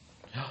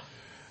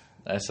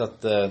 nej, så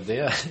att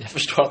jag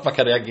förstår att man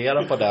kan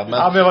reagera på det. Men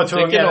ja, men jag var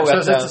tvungen.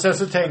 att Sen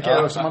så tänker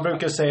jag också, man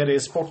brukar säga det i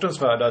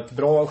sportens värld, att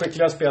bra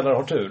skickliga spelare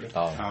har tur.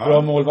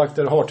 Bra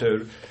målvakter har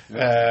tur.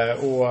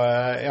 Och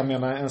jag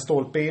menar, en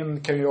stolpe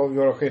in kan ju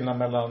avgöra skillnad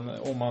mellan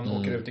om man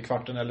åker ut i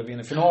kvarten eller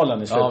vinner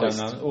finalen i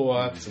slutändan. Och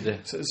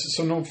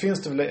så nog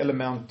finns det väl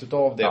element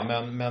utav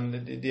det.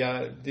 Men det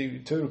är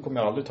ju, tur kommer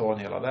jag aldrig ta en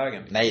hela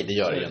vägen. Nej, det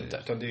gör det ju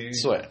inte.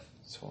 Så är det.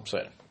 Så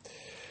är det.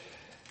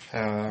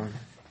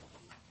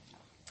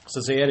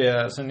 Så är det,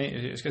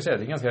 jag ska säga,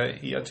 det är ganska,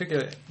 jag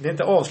tycker, det är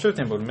inte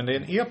avslutningen, men det är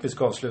en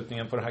episk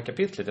avslutning på det här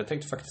kapitlet. Jag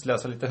tänkte faktiskt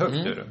läsa lite högt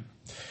ur det.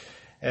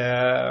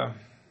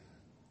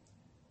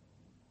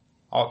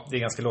 Ja, det är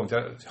ganska långt.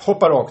 Jag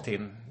hoppar rakt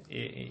in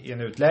i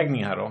en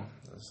utläggning här då.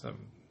 Så,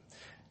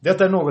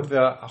 detta är något vi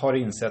har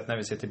insett när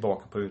vi ser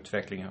tillbaka på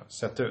utvecklingen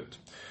har sett ut.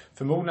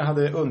 Förmodligen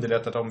hade det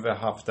underlättat om vi har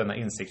haft denna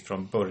insikt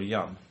från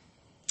början.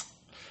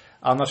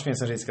 Annars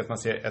finns en risk att man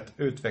ser ett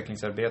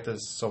utvecklingsarbete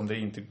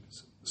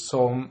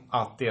som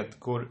att det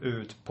går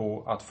ut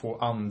på att få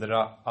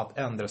andra att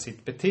ändra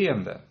sitt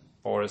beteende,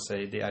 vare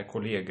sig det är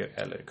kollegor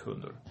eller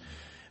kunder.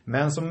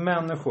 Men som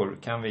människor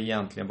kan vi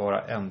egentligen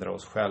bara ändra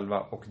oss själva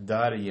och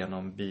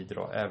därigenom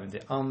bidra även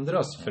till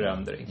andras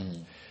förändring.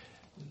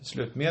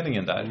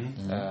 Slutmeningen där.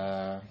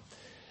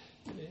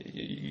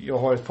 Jag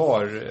har ett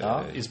par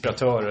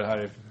inspiratörer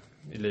här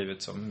i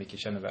livet som Micke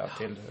känner väl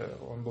till.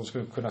 Om de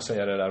skulle kunna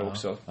säga det där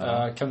också.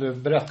 Kan du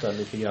berätta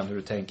lite grann hur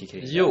du tänker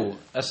kring det? Jo,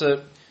 alltså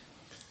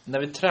när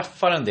vi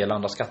träffar en del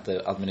andra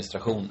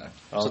skatteadministrationer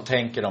så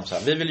tänker de så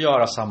här: vi vill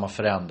göra samma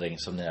förändring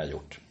som ni har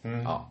gjort.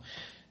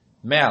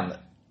 Men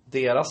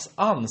deras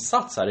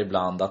ansats är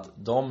ibland att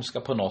de ska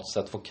på något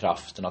sätt få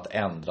kraften att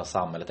ändra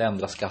samhället,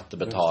 ändra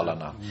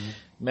skattebetalarna.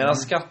 Medan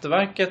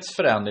Skatteverkets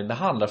förändring, det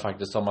handlar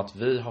faktiskt om att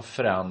vi har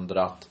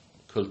förändrat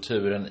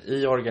kulturen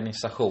i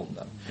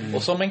organisationen.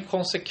 Och som en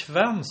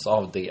konsekvens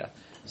av det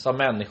så har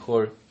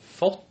människor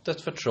fått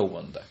ett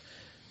förtroende,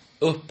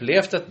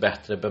 upplevt ett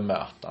bättre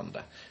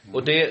bemötande.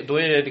 Och då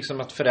är det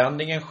liksom att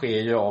förändringen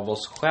sker ju av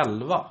oss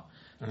själva.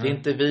 Det är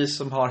inte vi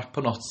som har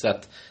på något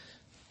sätt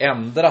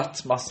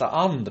ändrat massa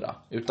andra,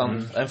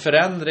 utan en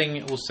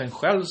förändring hos en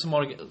själv,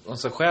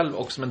 hos sig själv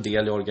och som en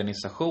del i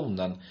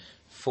organisationen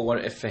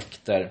får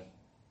effekter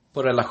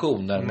på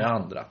relationer med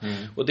andra.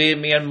 Och det är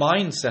mer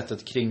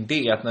mindsetet kring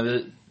det, att när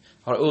vi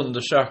har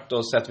undersökt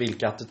och sett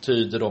vilka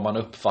attityder då man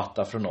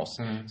uppfattar från oss,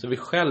 så vi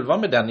själva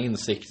med den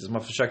insikten som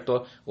har försökt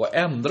att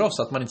ändra oss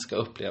så att man inte ska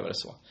uppleva det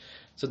så.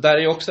 Så där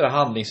är också det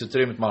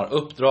handlingsutrymmet, man har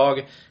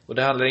uppdrag, och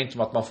det handlar inte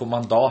om att man får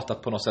mandat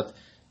att på något sätt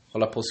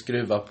hålla på och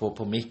skruva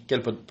på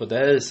Mickel, på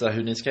dig, så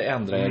hur ni ska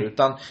ändra er,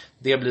 utan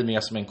det blir mer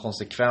som en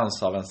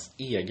konsekvens av ens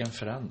egen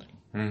förändring.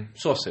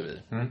 Så ser vi.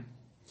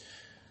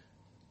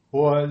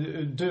 Och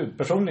du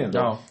personligen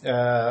då?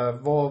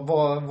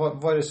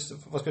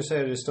 Vad ska jag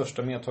säga är det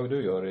största medtag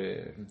du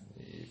gör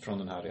från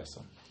den här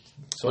resan?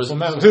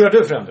 Hur har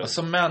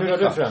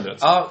du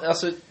förändrats? Ja,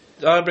 alltså,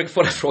 jag brukar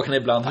få den frågan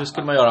ibland. Hur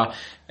skulle man göra?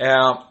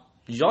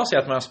 Jag ser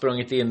att man har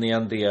sprungit in i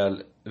en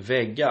del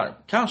väggar.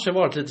 Kanske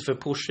varit lite för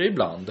pushig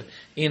ibland.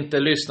 Inte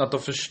lyssnat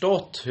och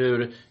förstått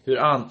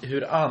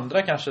hur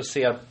andra kanske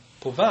ser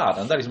på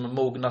världen. Där liksom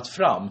mognat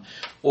fram.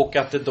 Och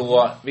att det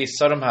då,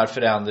 vissa av de här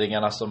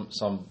förändringarna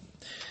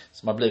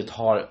som har blivit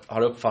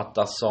har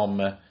uppfattats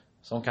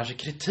som kanske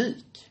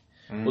kritik.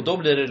 Och då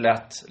blir det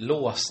lätt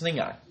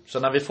låsningar. Så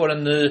när vi får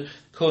en ny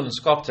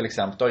kunskap till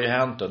exempel, det har ju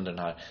hänt under den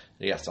här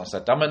resan, så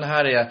att men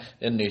här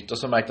är nytt, och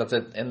så märkt att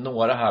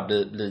några här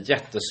blir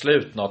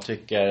jätteslutna och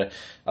tycker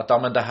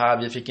att men det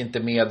här, vi fick inte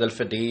medel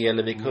för det,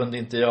 eller vi kunde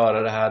inte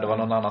göra det här, det var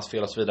någon annans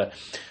fel och så vidare.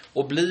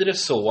 Och blir det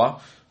så,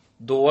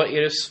 då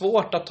är det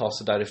svårt att ta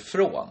sig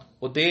därifrån.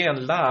 Och det är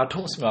en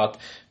lärdom som är att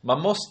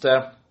man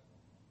måste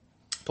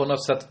på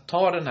något sätt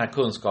ta den här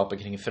kunskapen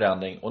kring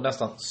förändring och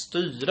nästan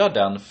styra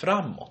den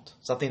framåt,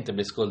 så att det inte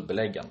blir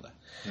skuldbeläggande.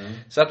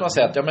 Så att man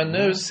säger att men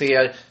nu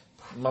ser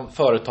man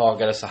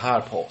företagare så här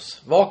på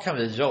oss. Vad kan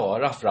vi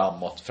göra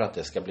framåt för att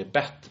det ska bli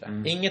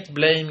bättre? Inget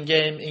blame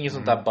game, inget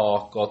sånt där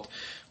bakåt.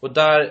 Och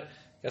där,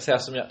 jag säger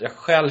som jag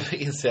själv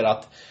inser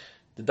att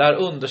det där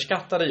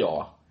underskattade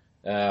jag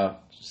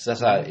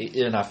så här,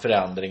 i den här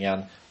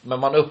förändringen. Men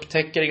man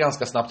upptäcker det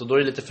ganska snabbt, och då är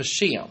det lite för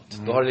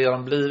sent. Då har det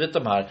redan blivit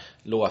de här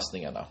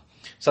låsningarna.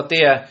 Så att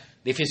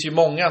det finns ju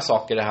många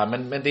saker i det här,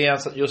 men det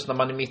är just när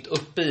man är mitt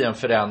uppe i en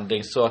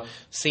förändring, så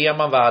ser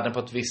man världen på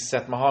ett visst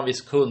sätt, man har en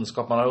viss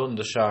kunskap, man har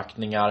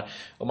undersökningar,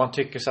 och man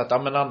tycker så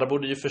att men andra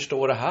borde ju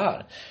förstå det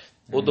här.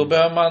 Och då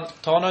behöver man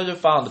ta några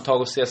djupa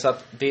andetag och se så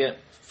att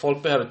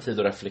folk behöver tid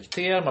att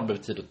reflektera, man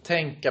behöver tid att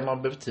tänka,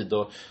 man behöver tid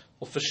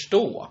att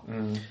förstå.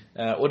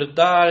 Och det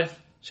där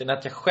känner jag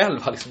att jag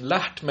själv har liksom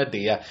lärt mig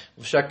det,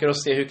 och försöker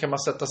att se hur kan man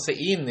sätta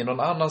sig in i någon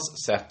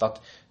annans sätt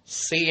att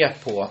se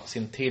på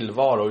sin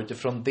tillvaro, och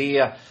utifrån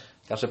det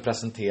kanske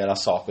presentera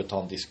saker och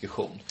ta en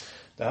diskussion.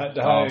 Det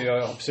här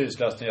jag har precis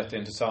läst en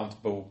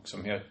jätteintressant bok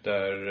som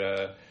heter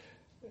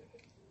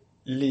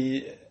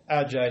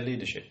Agile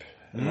Leadership.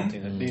 Det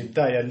är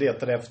där jag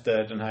letade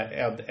efter den här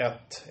Ed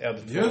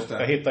 2.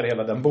 Jag hittade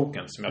hela den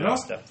boken som jag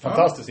läste.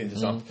 Fantastiskt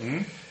intressant.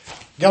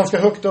 Ganska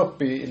högt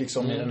upp i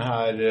den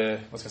här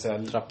vad ska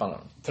jag säga,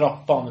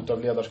 trappan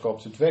utav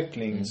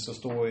ledarskapsutveckling så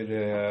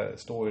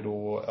står ju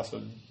då alltså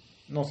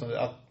någonstans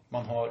att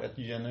man har ett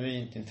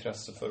genuint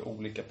intresse för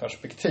olika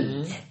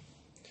perspektiv.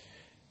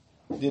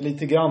 Det är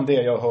lite grann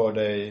det jag hör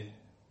dig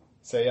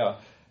säga.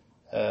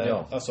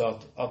 Alltså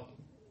att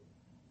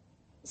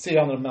se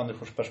andra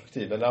människors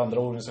perspektiv eller andra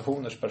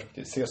organisationers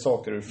perspektiv. Se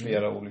saker ur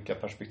flera olika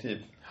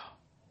perspektiv.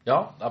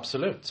 Ja,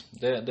 absolut.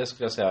 Det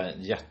skulle jag säga är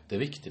en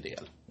jätteviktig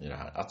del i det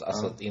här.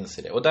 Att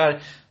inse det. Och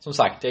där, som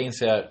sagt, jag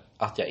inser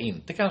att jag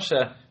inte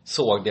kanske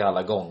såg det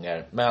alla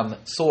gånger. Men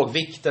såg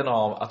vikten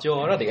av att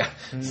göra det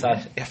så här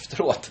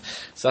efteråt.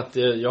 Så att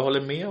jag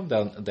håller med om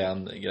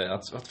den grejen.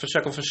 Att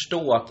försöka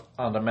förstå att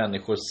andra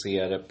människor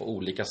ser det på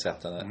olika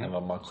sätt än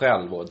vad man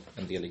själv och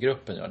en del i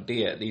gruppen gör.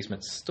 Det är liksom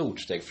ett stort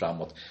steg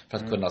framåt för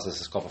att kunna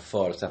skapa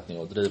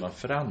förutsättningar och driva en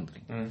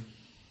förändring.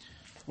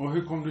 Och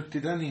hur kom du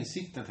till den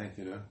insikten,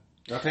 tänker du?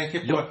 Jag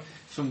tänker på,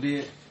 som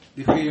det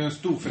sker ju en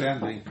stor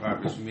förändring på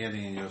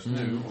Arbetsförmedlingen just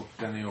nu och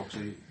den är ju också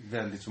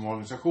väldigt som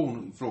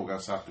organisation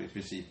ifrågasatt och i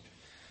princip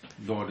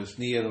lades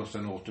ner och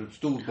sen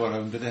återuppstod bara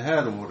under det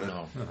här året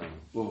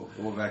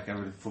och verkar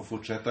väl få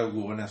fortsätta att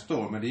gå nästa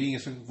år. Men det är ingen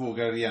som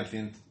vågar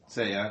egentligen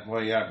säga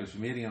vad är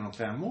Arbetsförmedlingen om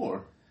 5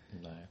 år.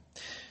 Nej.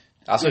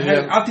 Alltså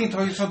allting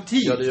tar ju sån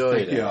tid, ja, det gör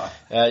ju det.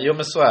 Jo,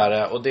 men så är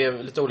det. Och det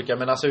är lite olika.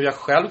 Men alltså hur jag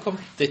själv kom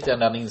till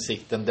den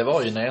insikten, det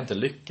var ju när jag inte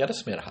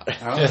lyckades med det här.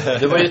 Ja.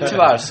 Det var ju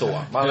tyvärr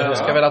så. Man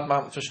önskar väl att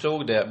man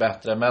förstod det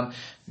bättre.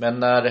 Men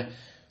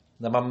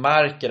när man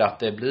märker att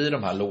det blir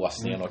de här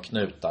låsningarna och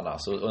knutarna,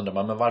 så undrar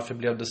man, men varför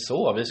blev det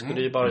så? Vi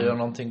skulle ju bara göra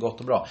någonting gott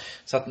och bra.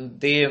 Så att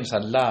det är en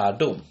sån här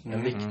lärdom.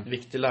 En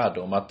viktig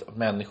lärdom. Att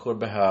människor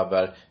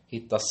behöver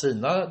hitta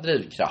sina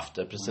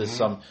drivkrafter. Precis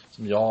som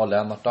jag,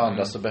 Lennart och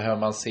andra, så behöver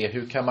man se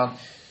hur kan man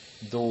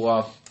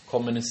då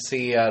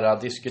kommunicera,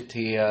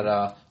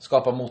 diskutera,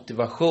 skapa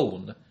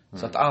motivation.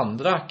 Så att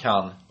andra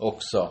kan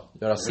också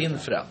göra sin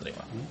förändring.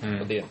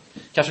 Och det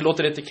kanske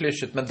låter lite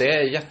klyschigt, men det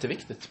är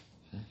jätteviktigt.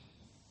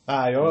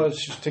 Nej, jag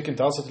tycker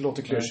inte alls att det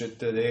låter klyschigt.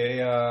 Det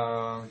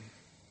är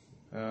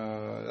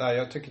nej,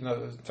 jag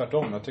tycker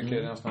tvärtom. Jag tycker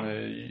det är nästan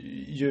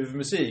ljuv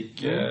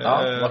musik.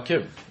 Ja, vad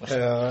kul.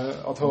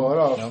 Att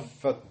höra.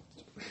 För att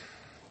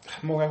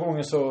många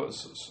gånger så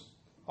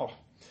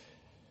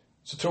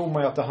tror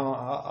man ju att det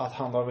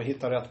handlar om att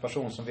hitta rätt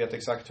person som vet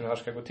exakt hur det här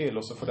ska gå till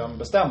och så får den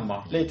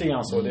bestämma. Lite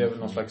grann så, det är väl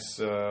någon slags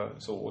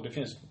så. Och det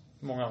finns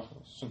många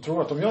som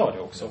tror att de gör det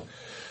också.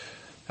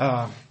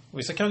 Och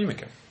vissa kan ju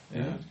mycket.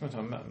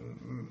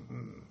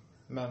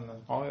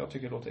 Men ja, jag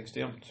tycker det låter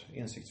extremt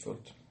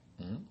insiktsfullt.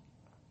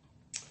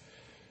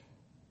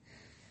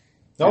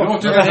 Ja, det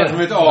låter nästan som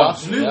ett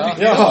avslut.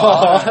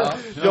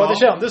 Ja, det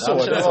kändes så.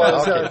 Det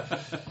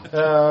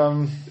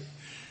var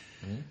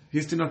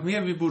Finns det något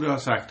mer vi borde ha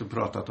sagt och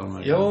pratat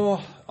om?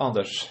 Ja,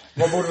 Anders.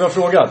 Vad borde vi ha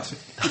frågat?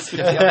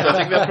 Jag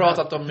tycker vi har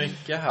pratat om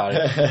mycket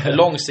här.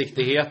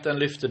 Långsiktigheten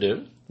lyfter du,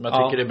 som jag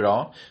tycker är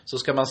bra. Så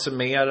ska man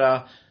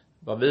summera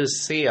vad vi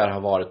ser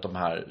har varit de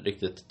här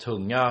riktigt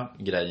tunga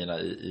grejerna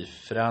i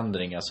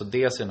förändringar. Så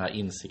dels är den här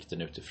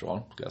insikten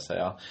utifrån, skulle jag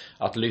säga.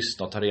 Att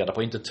lyssna och ta reda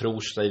på, inte tror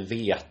sig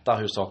veta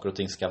hur saker och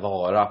ting ska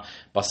vara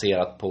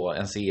baserat på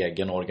ens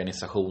egen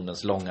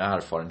organisationens långa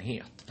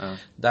erfarenhet.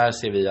 Där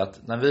ser vi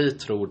att när vi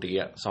tror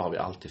det så har vi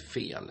alltid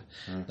fel.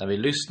 När vi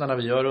lyssnar, när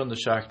vi gör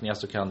undersökningar,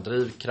 så kan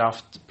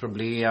drivkraft,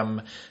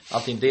 problem,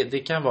 allting,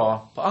 det kan vara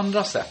på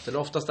andra sätt. Eller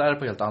oftast är det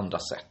på helt andra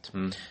sätt.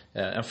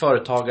 En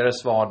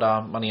företagares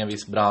vardag, man är i en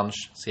viss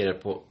bransch, ser det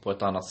på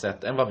ett annat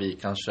sätt än vad vi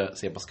kanske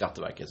ser på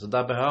Skatteverket. Så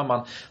där behöver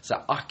man så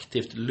här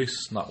aktivt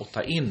lyssna och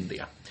ta in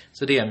det.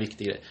 Så det är en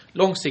viktig grej.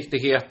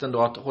 Långsiktigheten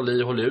då, att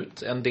håll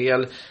ut. En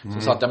del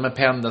som sa att men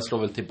pendeln slår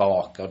väl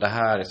tillbaka och det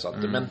här är så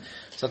att men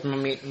så att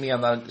man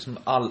menar liksom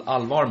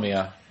allvar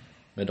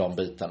med de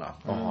bitarna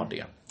och har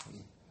det.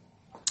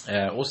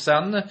 Och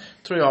sen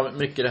tror jag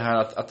mycket det här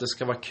att det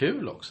ska vara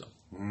kul också.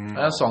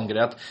 En sån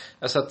grej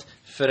att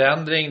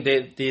förändring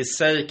det i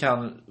sig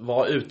kan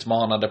vara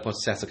utmanande på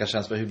ett sätt som kan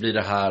kännas hur blir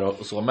det här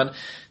och så, men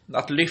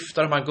att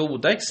lyfta de här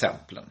goda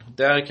exemplen,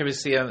 där kan vi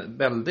se en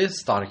väldigt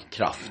stark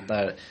kraft.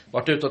 Där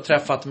varit ute och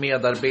träffat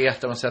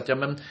medarbetare och sagt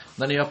men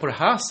när ni gör på det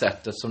här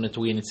sättet som ni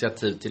tog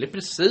initiativ till är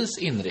precis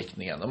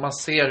inriktningen, och man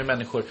ser hur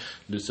människor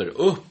lyser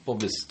upp och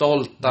blir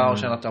stolta och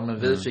känner att men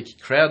vi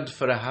fick cred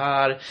för det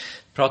här.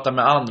 Prata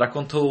med andra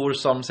kontor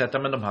som säger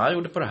att men de här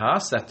gjorde på det här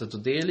sättet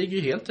och det ligger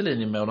ju helt i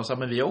linje med, och de sa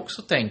men vi har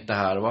också tänkt det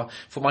här, och vad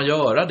får man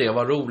göra det,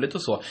 vad roligt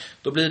och så.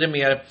 Då blir det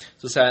mer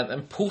så att säga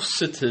en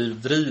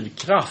positiv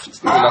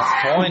drivkraft till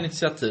att ta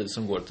initiativ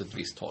som går till ett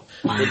visst håll.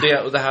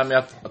 Och det här med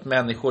att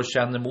människor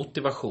känner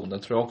motivationen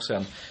tror jag också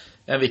är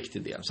en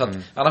viktig del. Så att,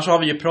 annars har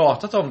vi ju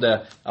pratat om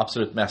det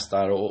absolut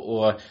mesta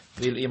och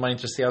är man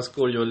intresserad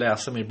så går det ju att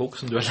läsa min bok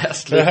som du har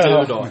läst lite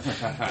ur då.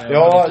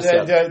 Ja,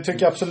 jag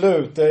tycker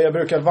absolut. Jag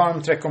brukar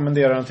varmt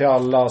rekommendera den till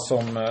alla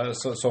som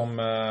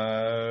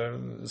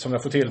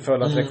jag får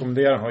tillfälle att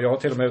rekommendera den. Och jag har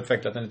till och med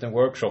utvecklat en liten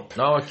workshop.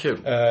 Ja, vad kul.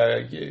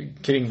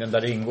 Kring den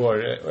där det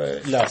ingår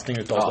läsning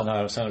utav den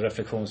här och sen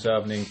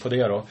reflektionsövning på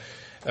det då.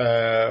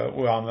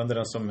 Och jag använder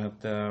den som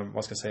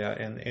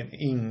en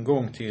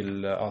ingång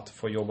till att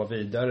få jobba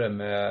vidare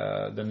med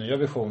den nya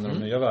visionen och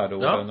nya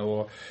värdeorden.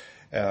 Och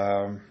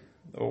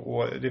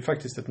det är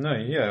faktiskt ett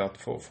nöje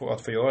att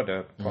få göra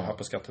det här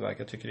på Skatteverket.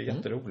 Jag tycker det är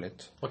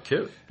jätteroligt. Vad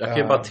kul. Jag kan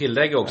ju bara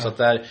tillägga också att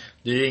det är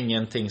ju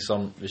ingenting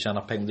som vi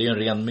tjänar pengar. Det är ju en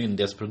ren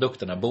myndighetsprodukt,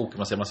 den här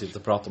boken. Man sitter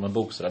och pratar om en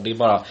bok. Så det är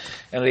bara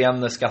en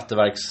ren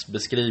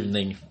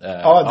Skatteverksbeskrivning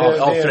av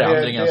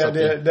förändringar. Så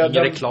ingen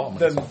reklam.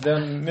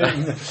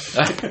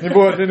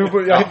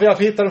 Jag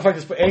hittar den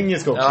faktiskt på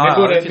engelska också.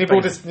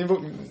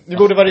 Ni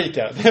borde vara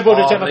rika. Ni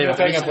borde tjäna mer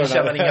pengar på den. Ni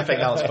tjänar inga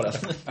pengar alls på den.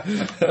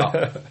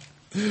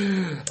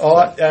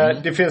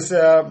 Det finns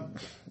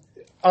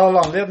all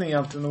anledning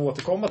egentligen att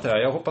återkomma till det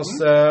här. Jag hoppas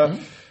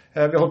vi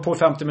har hållit på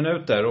 50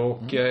 minuter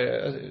och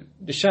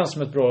det känns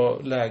som ett bra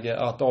läge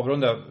att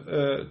avrunda.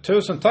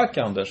 Tusen tack,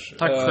 Anders.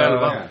 Tack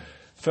själva.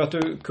 För att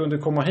du kunde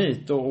komma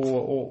hit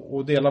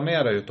och dela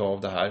med dig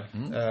utav det här.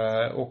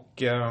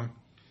 Och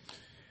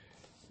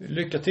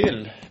lycka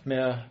till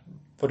med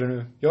vad du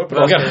nu gör på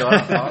dagen.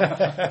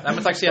 Nej,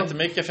 men tack så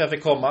jättemycket för att jag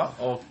fick komma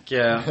och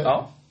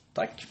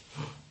tack.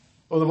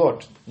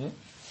 Underbart.